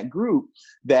people in that group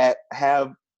that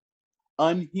have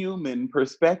unhuman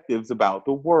perspectives about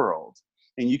the world.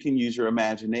 And you can use your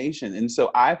imagination. And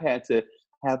so I've had to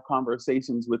have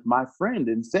conversations with my friend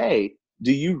and say,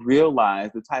 Do you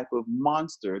realize the type of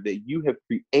monster that you have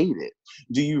created?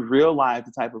 Do you realize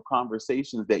the type of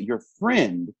conversations that your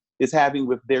friend is having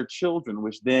with their children,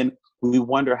 which then we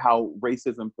wonder how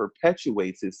racism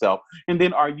perpetuates itself? And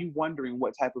then are you wondering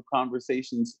what type of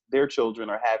conversations their children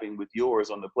are having with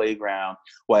yours on the playground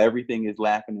while everything is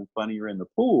laughing and funnier in the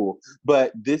pool?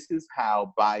 But this is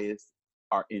how bias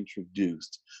are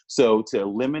introduced. So to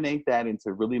eliminate that and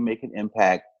to really make an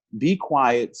impact, be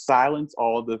quiet, silence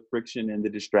all the friction and the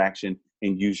distraction,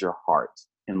 and use your heart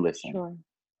and listen. Sure.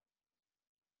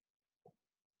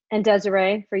 And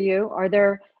Desiree, for you, are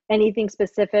there anything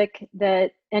specific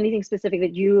that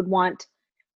you would want,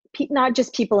 not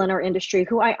just people in our industry,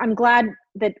 who I'm glad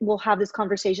that we'll have this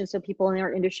conversation so people in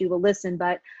our industry will listen,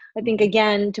 but I think,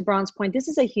 again, to Bron's point, this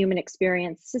is a human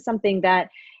experience. This is something that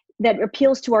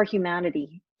appeals to our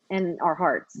humanity and our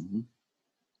hearts. Mm-hmm.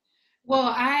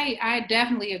 Well, I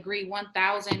definitely agree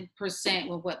 1000%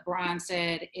 with what Bron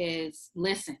said, is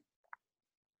listen.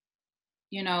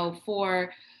 You know,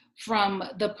 from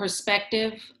the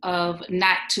perspective of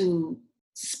not to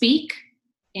speak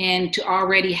and to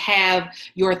already have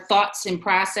your thoughts in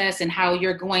process and how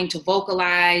you're going to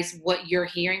vocalize what you're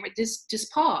hearing,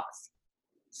 just pause.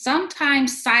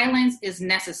 Sometimes silence is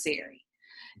necessary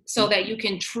so that you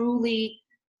can truly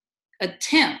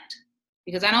attempt,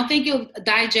 because I don't think you'll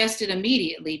digest it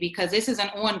immediately, because this is an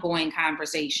ongoing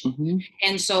conversation. Mm-hmm.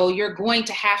 And so you're going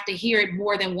to have to hear it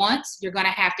more than once. You're going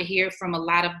to have to hear it from a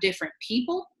lot of different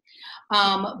people.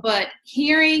 But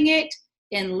hearing it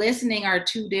and listening are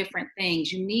two different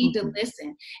things. You need to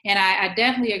listen. And I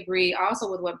definitely agree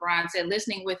also with what Bron said,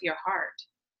 listening with your heart.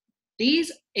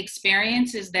 These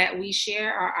experiences that we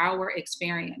share are our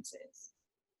experiences.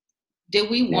 Did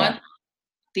we want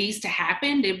these to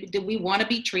happen? Did we want to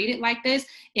be treated like this,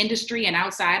 industry and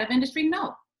outside of industry?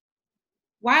 No.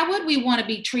 Why would we want to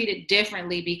be treated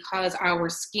differently because our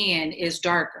skin is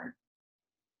darker?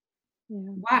 Yeah.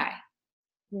 Why?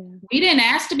 Yeah. We didn't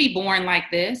ask to be born like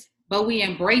this, but we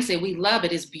embrace it. We love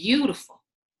it. It's beautiful.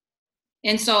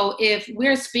 And so if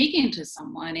we're speaking to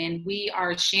someone and we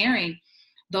are sharing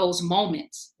those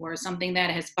moments or something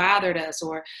that has bothered us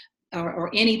or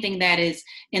anything that is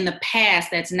in the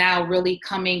past that's now really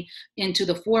coming into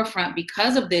the forefront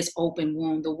because of this open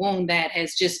wound, the wound that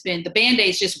has just been, the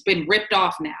Band-Aid's just been ripped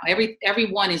off now.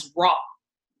 Everyone is raw.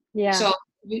 Yeah. So,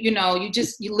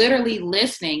 you literally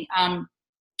listening.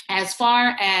 As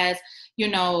far as,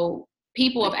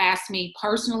 people have asked me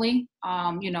personally,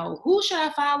 who should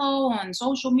I follow on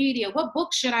social media? What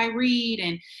books should I read?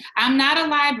 And I'm not a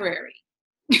library.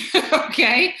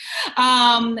 Okay.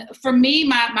 For me,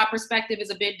 my perspective is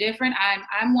a bit different.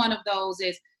 I'm one of those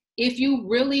is, if you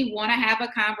really want to have a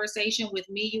conversation with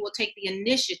me, you will take the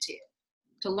initiative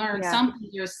to learn something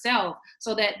yourself,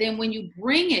 so that then when you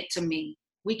bring it to me,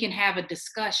 we can have a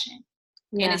discussion.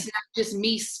 And it's not just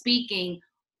me speaking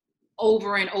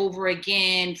over and over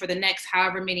again for the next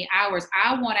however many hours.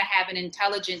 I want to have an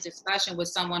intelligent discussion with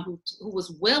someone who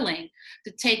was willing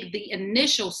to take the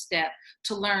initial step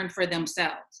to learn for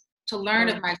themselves, to learn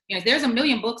of my experience. There's a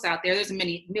million books out there. There's a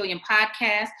million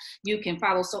podcasts. You can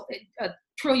follow a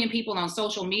trillion people on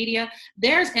social media.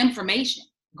 There's information.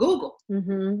 Google.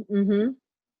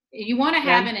 You want to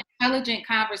have an intelligent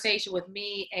conversation with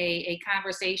me, a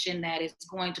conversation that is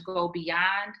going to go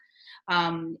beyond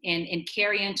and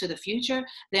carry into the future,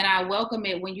 then I welcome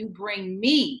it when you bring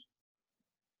me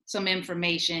some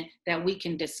information that we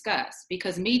can discuss.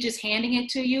 Because me just handing it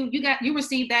to you, you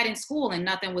received that in school and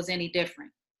nothing was any different.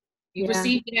 You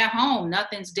received it at home,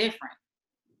 nothing's different.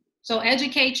 So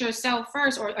educate yourself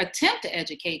first, or attempt to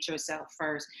educate yourself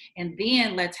first, and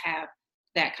then let's have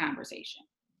that conversation.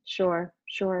 Sure.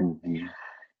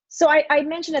 So I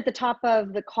mentioned at the top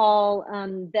of the call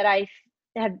that I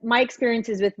had my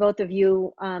experiences with both of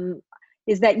you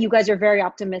is that you guys are very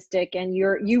optimistic, and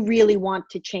you really want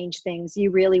to change things.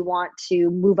 You really want to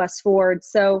move us forward.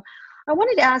 So I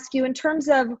wanted to ask you, in terms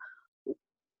of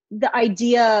the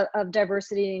idea of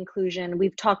diversity and inclusion,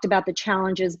 we've talked about the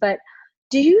challenges, but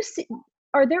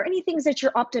are there any things that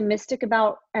you're optimistic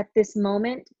about at this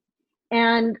moment?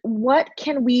 And what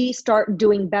can we start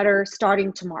doing better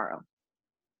starting tomorrow?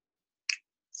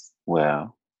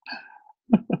 Well,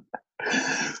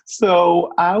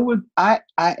 so I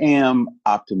am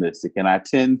optimistic, and I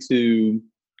tend to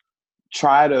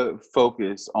try to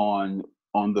focus on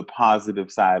the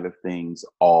positive side of things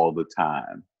all the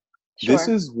time. Sure. This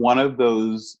is one of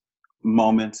those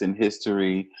moments in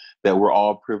history that we're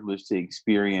all privileged to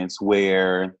experience,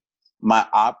 where my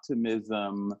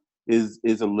optimism is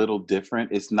a little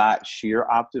different. It's not sheer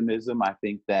optimism. I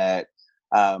think that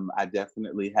I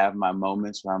definitely have my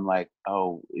moments where I'm like,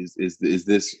 oh, is this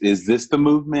the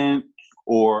movement,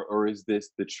 or is this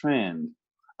the trend?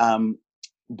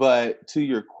 But to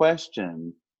your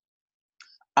question,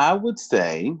 I would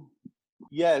say,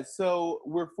 yeah, so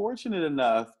we're fortunate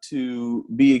enough to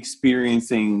be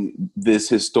experiencing this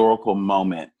historical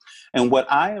moment. And what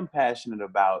I am passionate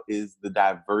about is the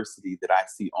diversity that I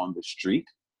see on the street.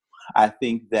 I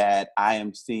think that I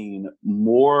am seeing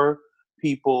more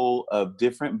people of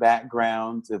different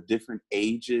backgrounds, of different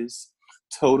ages,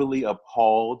 totally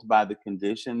appalled by the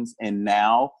conditions. And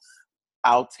now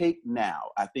I'll take now.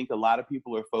 I think a lot of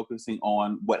people are focusing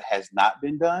on what has not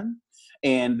been done.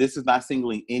 And this is not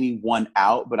singling anyone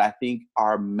out, but I think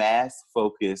our mass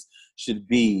focus should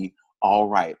be, all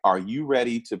right, are you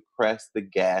ready to press the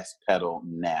gas pedal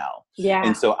now? And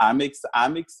Yeah. so I'm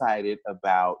excited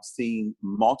about seeing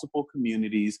multiple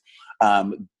communities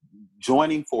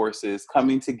joining forces,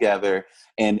 coming together,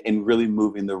 and really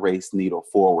moving the race needle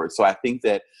forward. So I think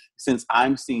that since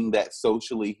I'm seeing that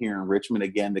socially here in Richmond,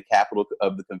 again, the capital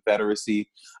of the Confederacy,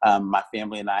 my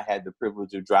family and I had the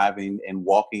privilege of driving and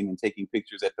walking and taking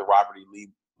pictures at the Robert E. Lee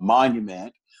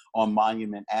Monument on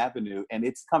Monument Avenue, and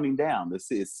it's coming down. The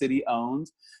city owned,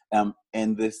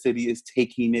 and the city is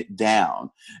taking it down.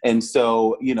 And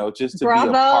so, just to be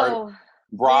a part,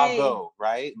 Bravo. Yay. bravo,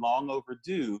 right? Long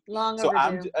overdue. Long So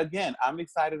overdue. I'm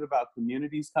excited about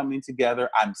communities coming together.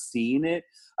 I'm seeing it,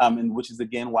 and which is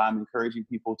again why I'm encouraging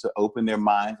people to open their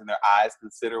minds and their eyes,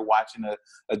 consider watching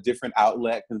a different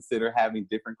outlet, consider having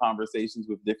different conversations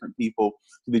with different people,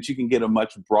 so that you can get a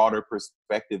much broader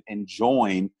perspective and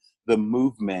join the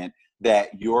movement that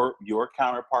your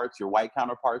counterparts, your white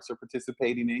counterparts are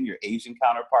participating in, your Asian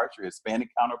counterparts, your Hispanic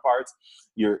counterparts,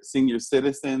 your senior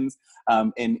citizens,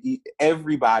 and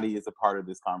everybody is a part of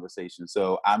this conversation.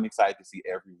 So I'm excited to see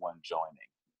everyone joining.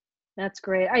 That's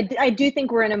great. I do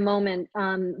think we're in a moment.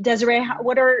 Desiree,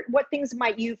 what things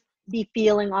might you be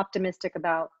feeling optimistic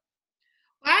about?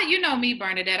 Well, you know me,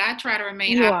 Bernadette. I try to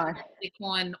remain You are. optimistic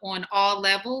on all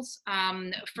levels.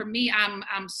 For me,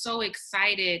 I'm so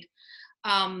excited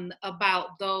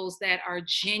about those that are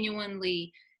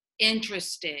genuinely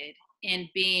interested in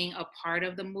being a part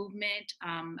of the movement.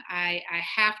 I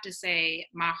have to say,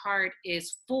 my heart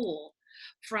is full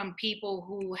from people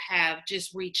who have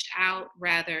just reached out,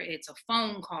 rather it's a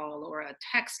phone call or a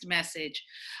text message,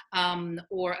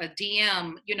 or a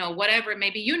DM, whatever it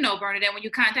may be. Bernadette, when you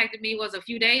contacted me was a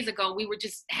few days ago, we were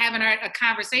just having a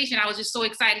conversation. I was just so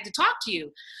excited to talk to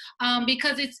you,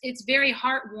 because it's very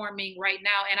heartwarming right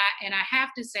now. And I have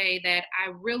to say that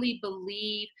I really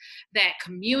believe that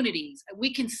communities,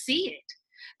 we can see it.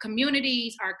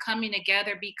 Communities are coming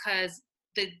together because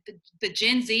the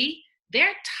Gen Z,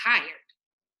 they're tired.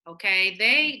 Okay,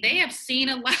 they have seen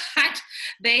a lot,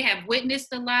 they have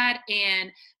witnessed a lot,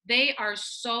 and they are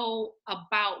so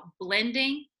about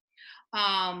blending,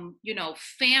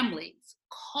 families,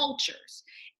 cultures,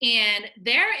 and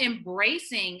they're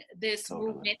embracing this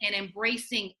movement and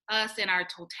embracing us in our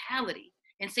totality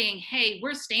and saying, hey,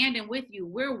 we're standing with you,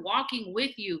 we're walking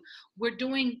with you, we're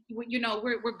doing,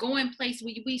 we're going places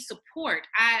we support.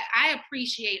 I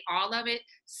appreciate all of it.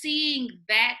 Seeing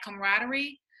that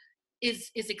camaraderie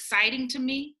is exciting to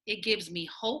me. It gives me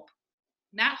hope.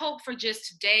 Not hope for just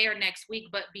today or next week,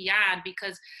 but beyond,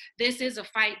 because this is a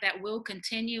fight that will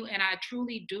continue. And I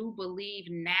truly do believe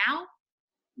now,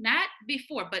 not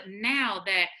before, but now,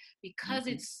 that because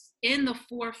it's in the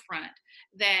forefront,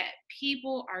 that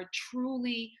people are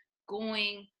truly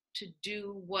going to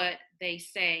do what they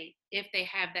say if they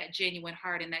have that genuine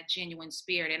heart and that genuine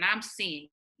spirit. And I'm seeing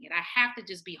it. I have to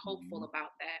just be hopeful about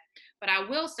that. But I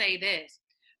will say this,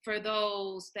 for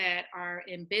those that are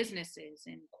in businesses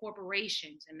and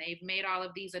corporations, and they've made all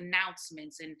of these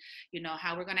announcements, and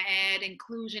how we're going to add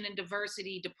inclusion and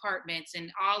diversity departments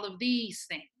and all of these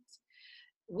things,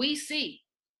 we see,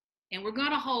 and we're going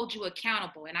to hold you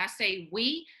accountable. And I say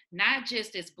we, not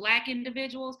just as Black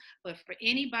individuals, but for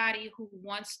anybody who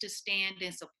wants to stand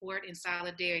in support and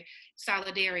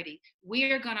solidarity,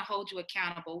 we're going to hold you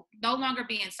accountable. No longer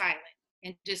being silent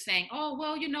and just saying, oh,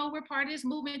 well, we're part of this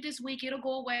movement this week, it'll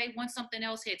go away once something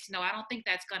else hits. No, I don't think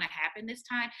that's going to happen this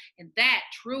time. And that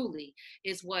truly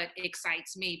is what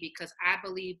excites me, because I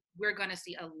believe we're going to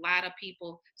see a lot of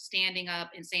people standing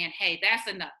up and saying, hey, that's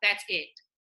enough, that's it.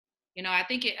 I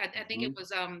think it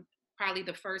was probably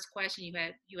the first question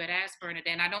you had asked, Bernadette.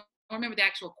 And I don't remember the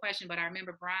actual question, but I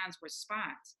remember Brian's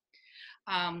response.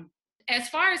 As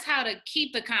far as how to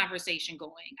keep the conversation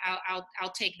going,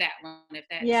 I'll take that one if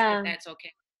that's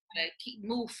okay. to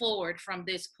move forward from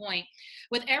this point.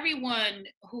 With everyone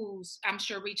who's, I'm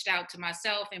sure, reached out to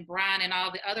myself and Brian and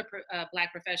all the other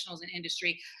Black professionals in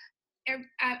industry,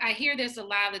 I hear this a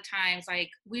lot of the times, like,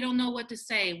 we don't know what to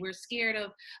say. We're scared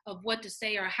of what to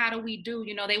say, or how do we do?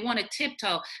 They want to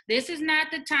tiptoe. This is not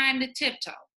the time to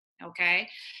tiptoe, okay?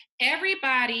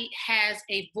 Everybody has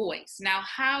a voice. Now,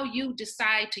 how you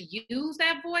decide to use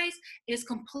that voice is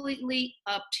completely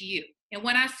up to you. And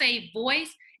when I say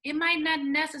voice, it might not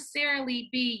necessarily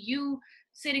be you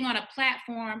sitting on a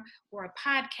platform or a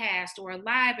podcast or a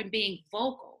live and being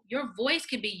vocal. Your voice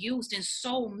can be used in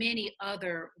so many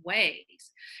other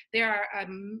ways. There are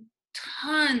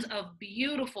tons of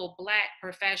beautiful Black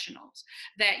professionals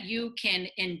that you can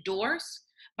endorse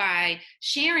by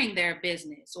sharing their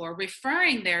business or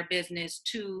referring their business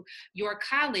to your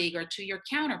colleague or to your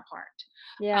counterpart.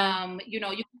 Yeah. You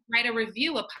can write a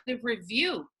positive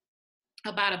review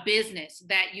about a business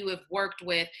that you have worked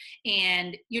with,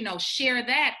 and share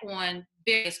that on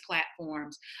various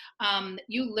platforms.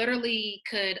 You literally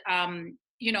could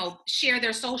share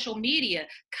their social media,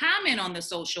 comment on the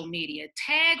social media,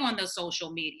 tag on the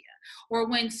social media, or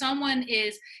when someone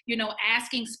is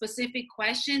asking specific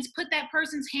questions, put that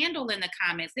person's handle in the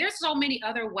comments. There's so many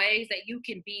other ways that you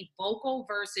can be vocal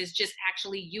versus just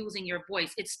actually using your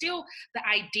voice. It's still the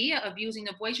idea of using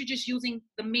the voice. You're just using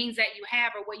the means that you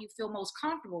have or what you feel most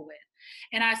comfortable with.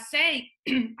 And I say,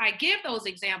 I give those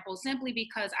examples simply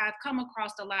because I've come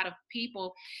across a lot of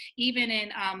people, even in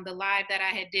the live that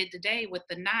I did today with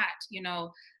the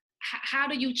knot, how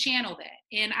do you channel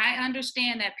that? And I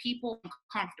understand that people are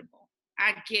uncomfortable.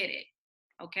 I get it.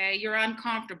 Okay, you're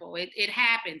uncomfortable. It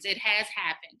happens. It has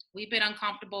happened. We've been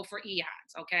uncomfortable for eons.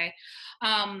 Okay,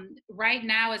 right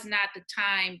now is not the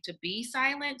time to be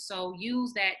silent. So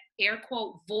use that air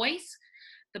quote voice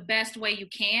the best way you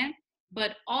can.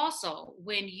 But also,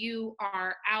 when you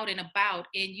are out and about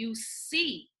and you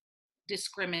see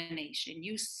discrimination,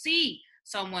 you see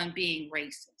someone being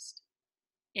racist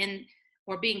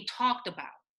or being talked about.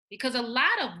 Because a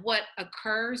lot of what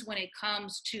occurs when it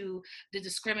comes to the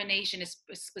discrimination, is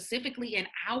specifically in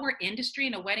our industry,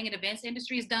 in the wedding and events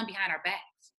industry, is done behind our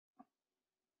backs.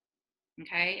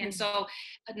 Okay, and so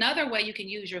another way you can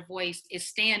use your voice is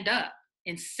stand up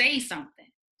and say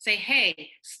something. Say, hey,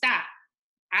 stop.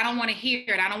 I don't want to hear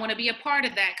it. I don't want to be a part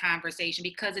of that conversation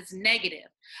because it's negative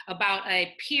about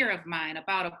a peer of mine,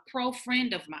 about a pro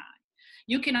friend of mine.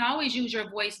 You can always use your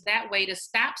voice that way to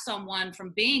stop someone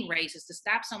from being racist, to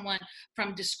stop someone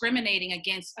from discriminating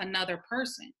against another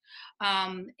person.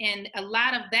 And a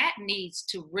lot of that needs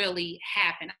to really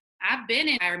happen. I've been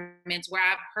in environments where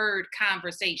I've heard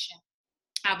conversation.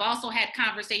 I've also had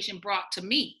conversation brought to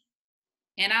me.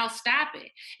 And I'll stop it.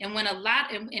 And when and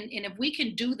if we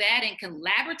can do that and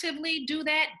collaboratively do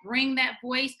that, bring that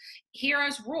voice, hear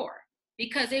us roar,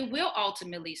 because it will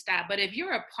ultimately stop. But if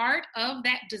you're a part of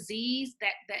that disease,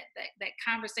 that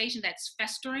conversation that's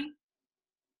festering,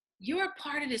 you're a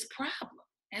part of this problem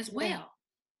as well.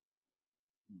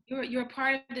 Yeah. You're a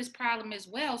part of this problem as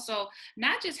well. So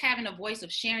not just having a voice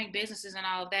of sharing businesses and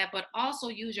all of that, but also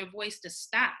use your voice to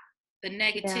stop the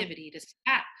negativity, to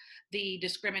stop the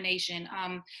discrimination.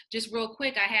 Just real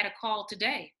quick, I had a call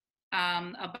today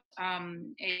about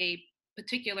a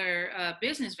particular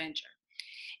business venture.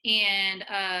 And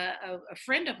a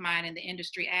friend of mine in the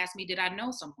industry asked me, did I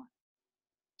know someone?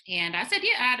 And I said,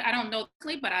 yeah, I don't know,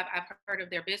 but I've heard of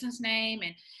their business name.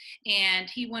 And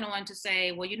he went on to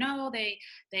say, well,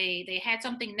 they had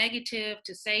something negative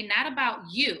to say, not about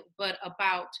you, but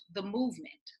about the movement.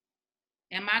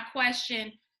 And my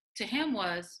question to him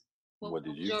was, well, what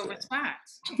did your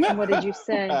response? What did you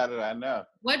say? How did I know?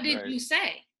 What did you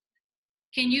say?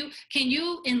 Can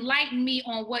you enlighten me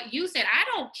on what you said? I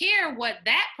don't care what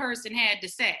that person had to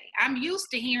say. I'm used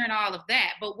to hearing all of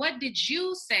that. But what did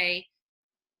you say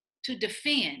to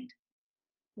defend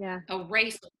a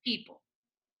race of people?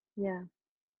 Yeah.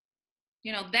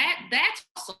 That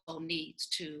also needs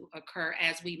to occur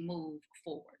as we move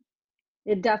forward.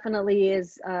 It definitely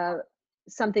is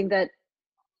something that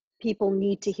people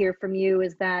need to hear from you,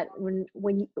 is that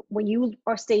when you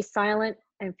stay silent,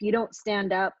 and if you don't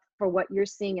stand up for what you're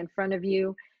seeing in front of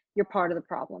you, you're part of the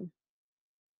problem.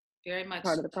 Very much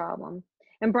part of the problem.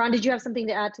 And Brian, did you have something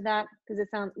to add to that? Because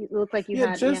it looked like you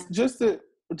had. Just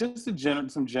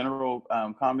some general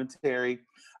commentary.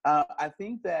 I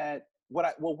think that what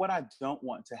I don't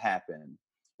want to happen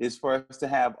is for us to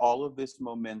have all of this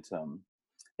momentum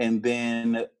and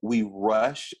then we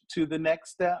rush to the next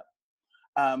step.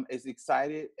 As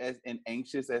excited and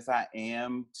anxious as I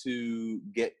am to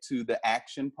get to the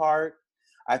action part,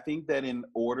 I think that in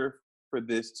order for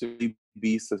this to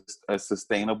be a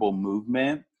sustainable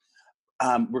movement,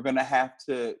 We're going to have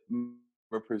to,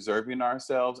 we're preserving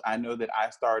ourselves. I know that I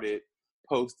started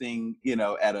posting,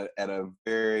 at a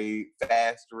very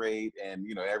fast rate, and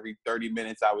every 30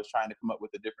 minutes I was trying to come up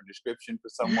with a different description for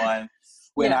someone.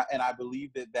 Yeah. I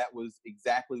believe that was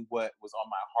exactly what was on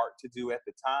my heart to do at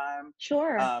the time.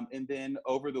 Sure. And then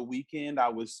over the weekend, I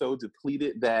was so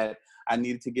depleted that I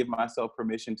needed to give myself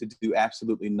permission to do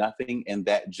absolutely nothing, and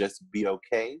that just be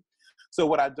okay. So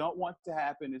what I don't want to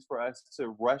happen is for us to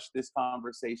rush this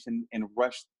conversation and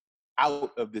rush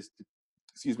out of this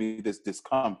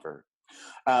discomfort.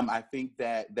 I think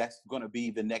that that's going to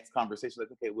be the next conversation.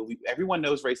 Like, okay, well, everyone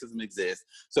knows racism exists.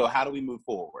 So how do we move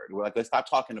forward? We're like, let's stop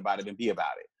talking about it and be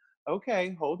about it.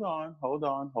 Okay, hold on.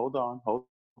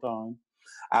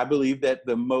 I believe that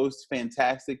the most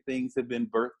fantastic things have been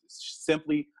birthed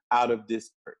simply out of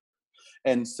discord.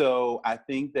 And so I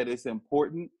think that it's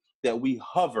important that we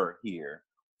hover here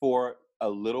for a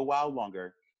little while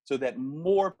longer, so that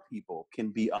more people can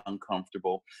be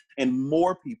uncomfortable and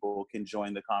more people can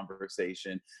join the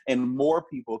conversation and more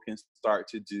people can start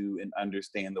to do and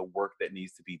understand the work that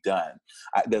needs to be done.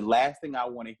 The last thing I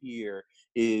want to hear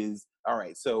is, all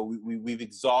right, so we've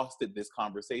exhausted this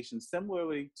conversation,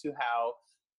 similarly to how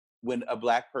when a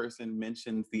Black person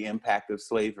mentions the impact of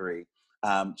slavery,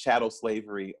 chattel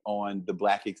slavery on the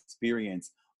Black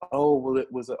experience. Oh, well,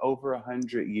 it was over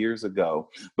 100 years ago.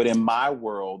 But in my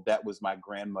world, that was my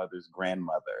grandmother's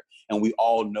grandmother. And we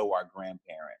all know our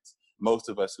grandparents. Most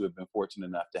of us who have been fortunate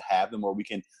enough to have them, or we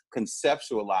can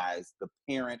conceptualize the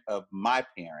parent of my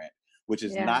parent, which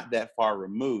is not that far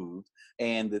removed.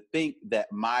 And to think that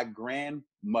my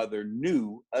grandmother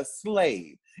knew a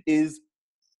slave is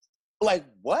like,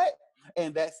 what?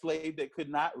 And that slave that could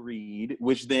not read,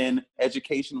 which then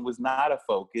education was not a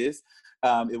focus.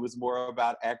 It was more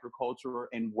about agriculture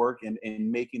and work and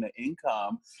making an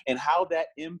income, and how that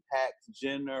impacts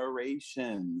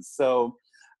generations. So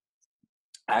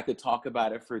I could talk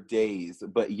about it for days,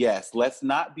 but yes, let's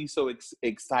not be so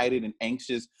excited and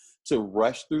anxious to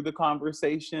rush through the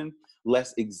conversation.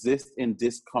 Let's exist in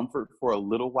discomfort for a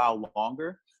little while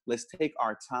longer. Let's take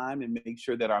our time and make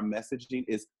sure that our messaging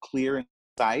is clear and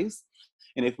concise.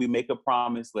 And if we make a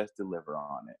promise, let's deliver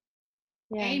on it.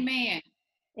 Yeah. Amen.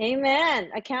 Amen.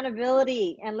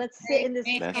 Accountability. And let's sit in this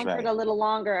discomfort a little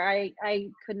longer. I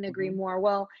couldn't agree more.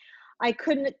 Well, I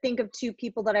couldn't think of two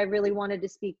people that I really wanted to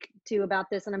speak to about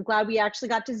this. And I'm glad we actually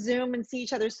got to Zoom and see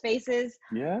each other's faces.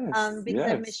 Because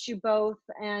I've missed you both.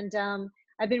 And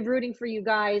I've been rooting for you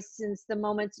guys since the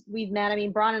moment we've met. I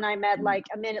mean, Bron and I met like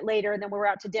a minute later, and then we were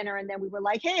out to dinner, and then we were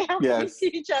like, hey, how can we see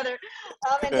each other?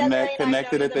 And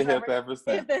connected at the hip ever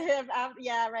since. At the hip,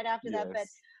 right after that. But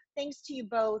thanks to you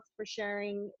both for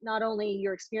sharing not only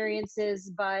your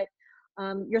experiences, but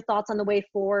your thoughts on the way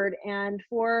forward, and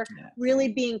for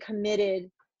really being committed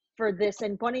for this,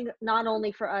 and wanting not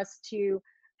only for us to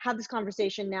have this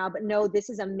conversation now, but no, this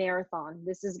is a marathon.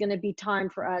 This is going to be time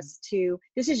for us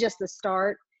this is just the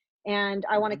start. And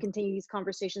I want to continue these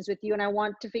conversations with you. And I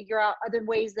want to figure out other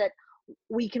ways that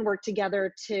we can work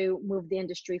together to move the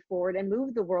industry forward and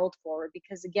move the world forward.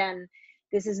 Because again,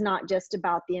 this is not just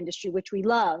about the industry, which we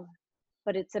love,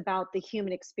 but it's about the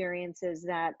human experiences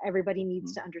that everybody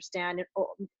needs to understand and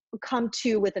come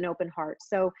to with an open heart.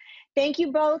 So thank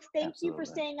you both. Thank you for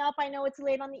staying up. I know it's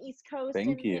late on the East Coast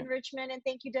in Richmond. And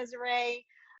thank you, Desiree.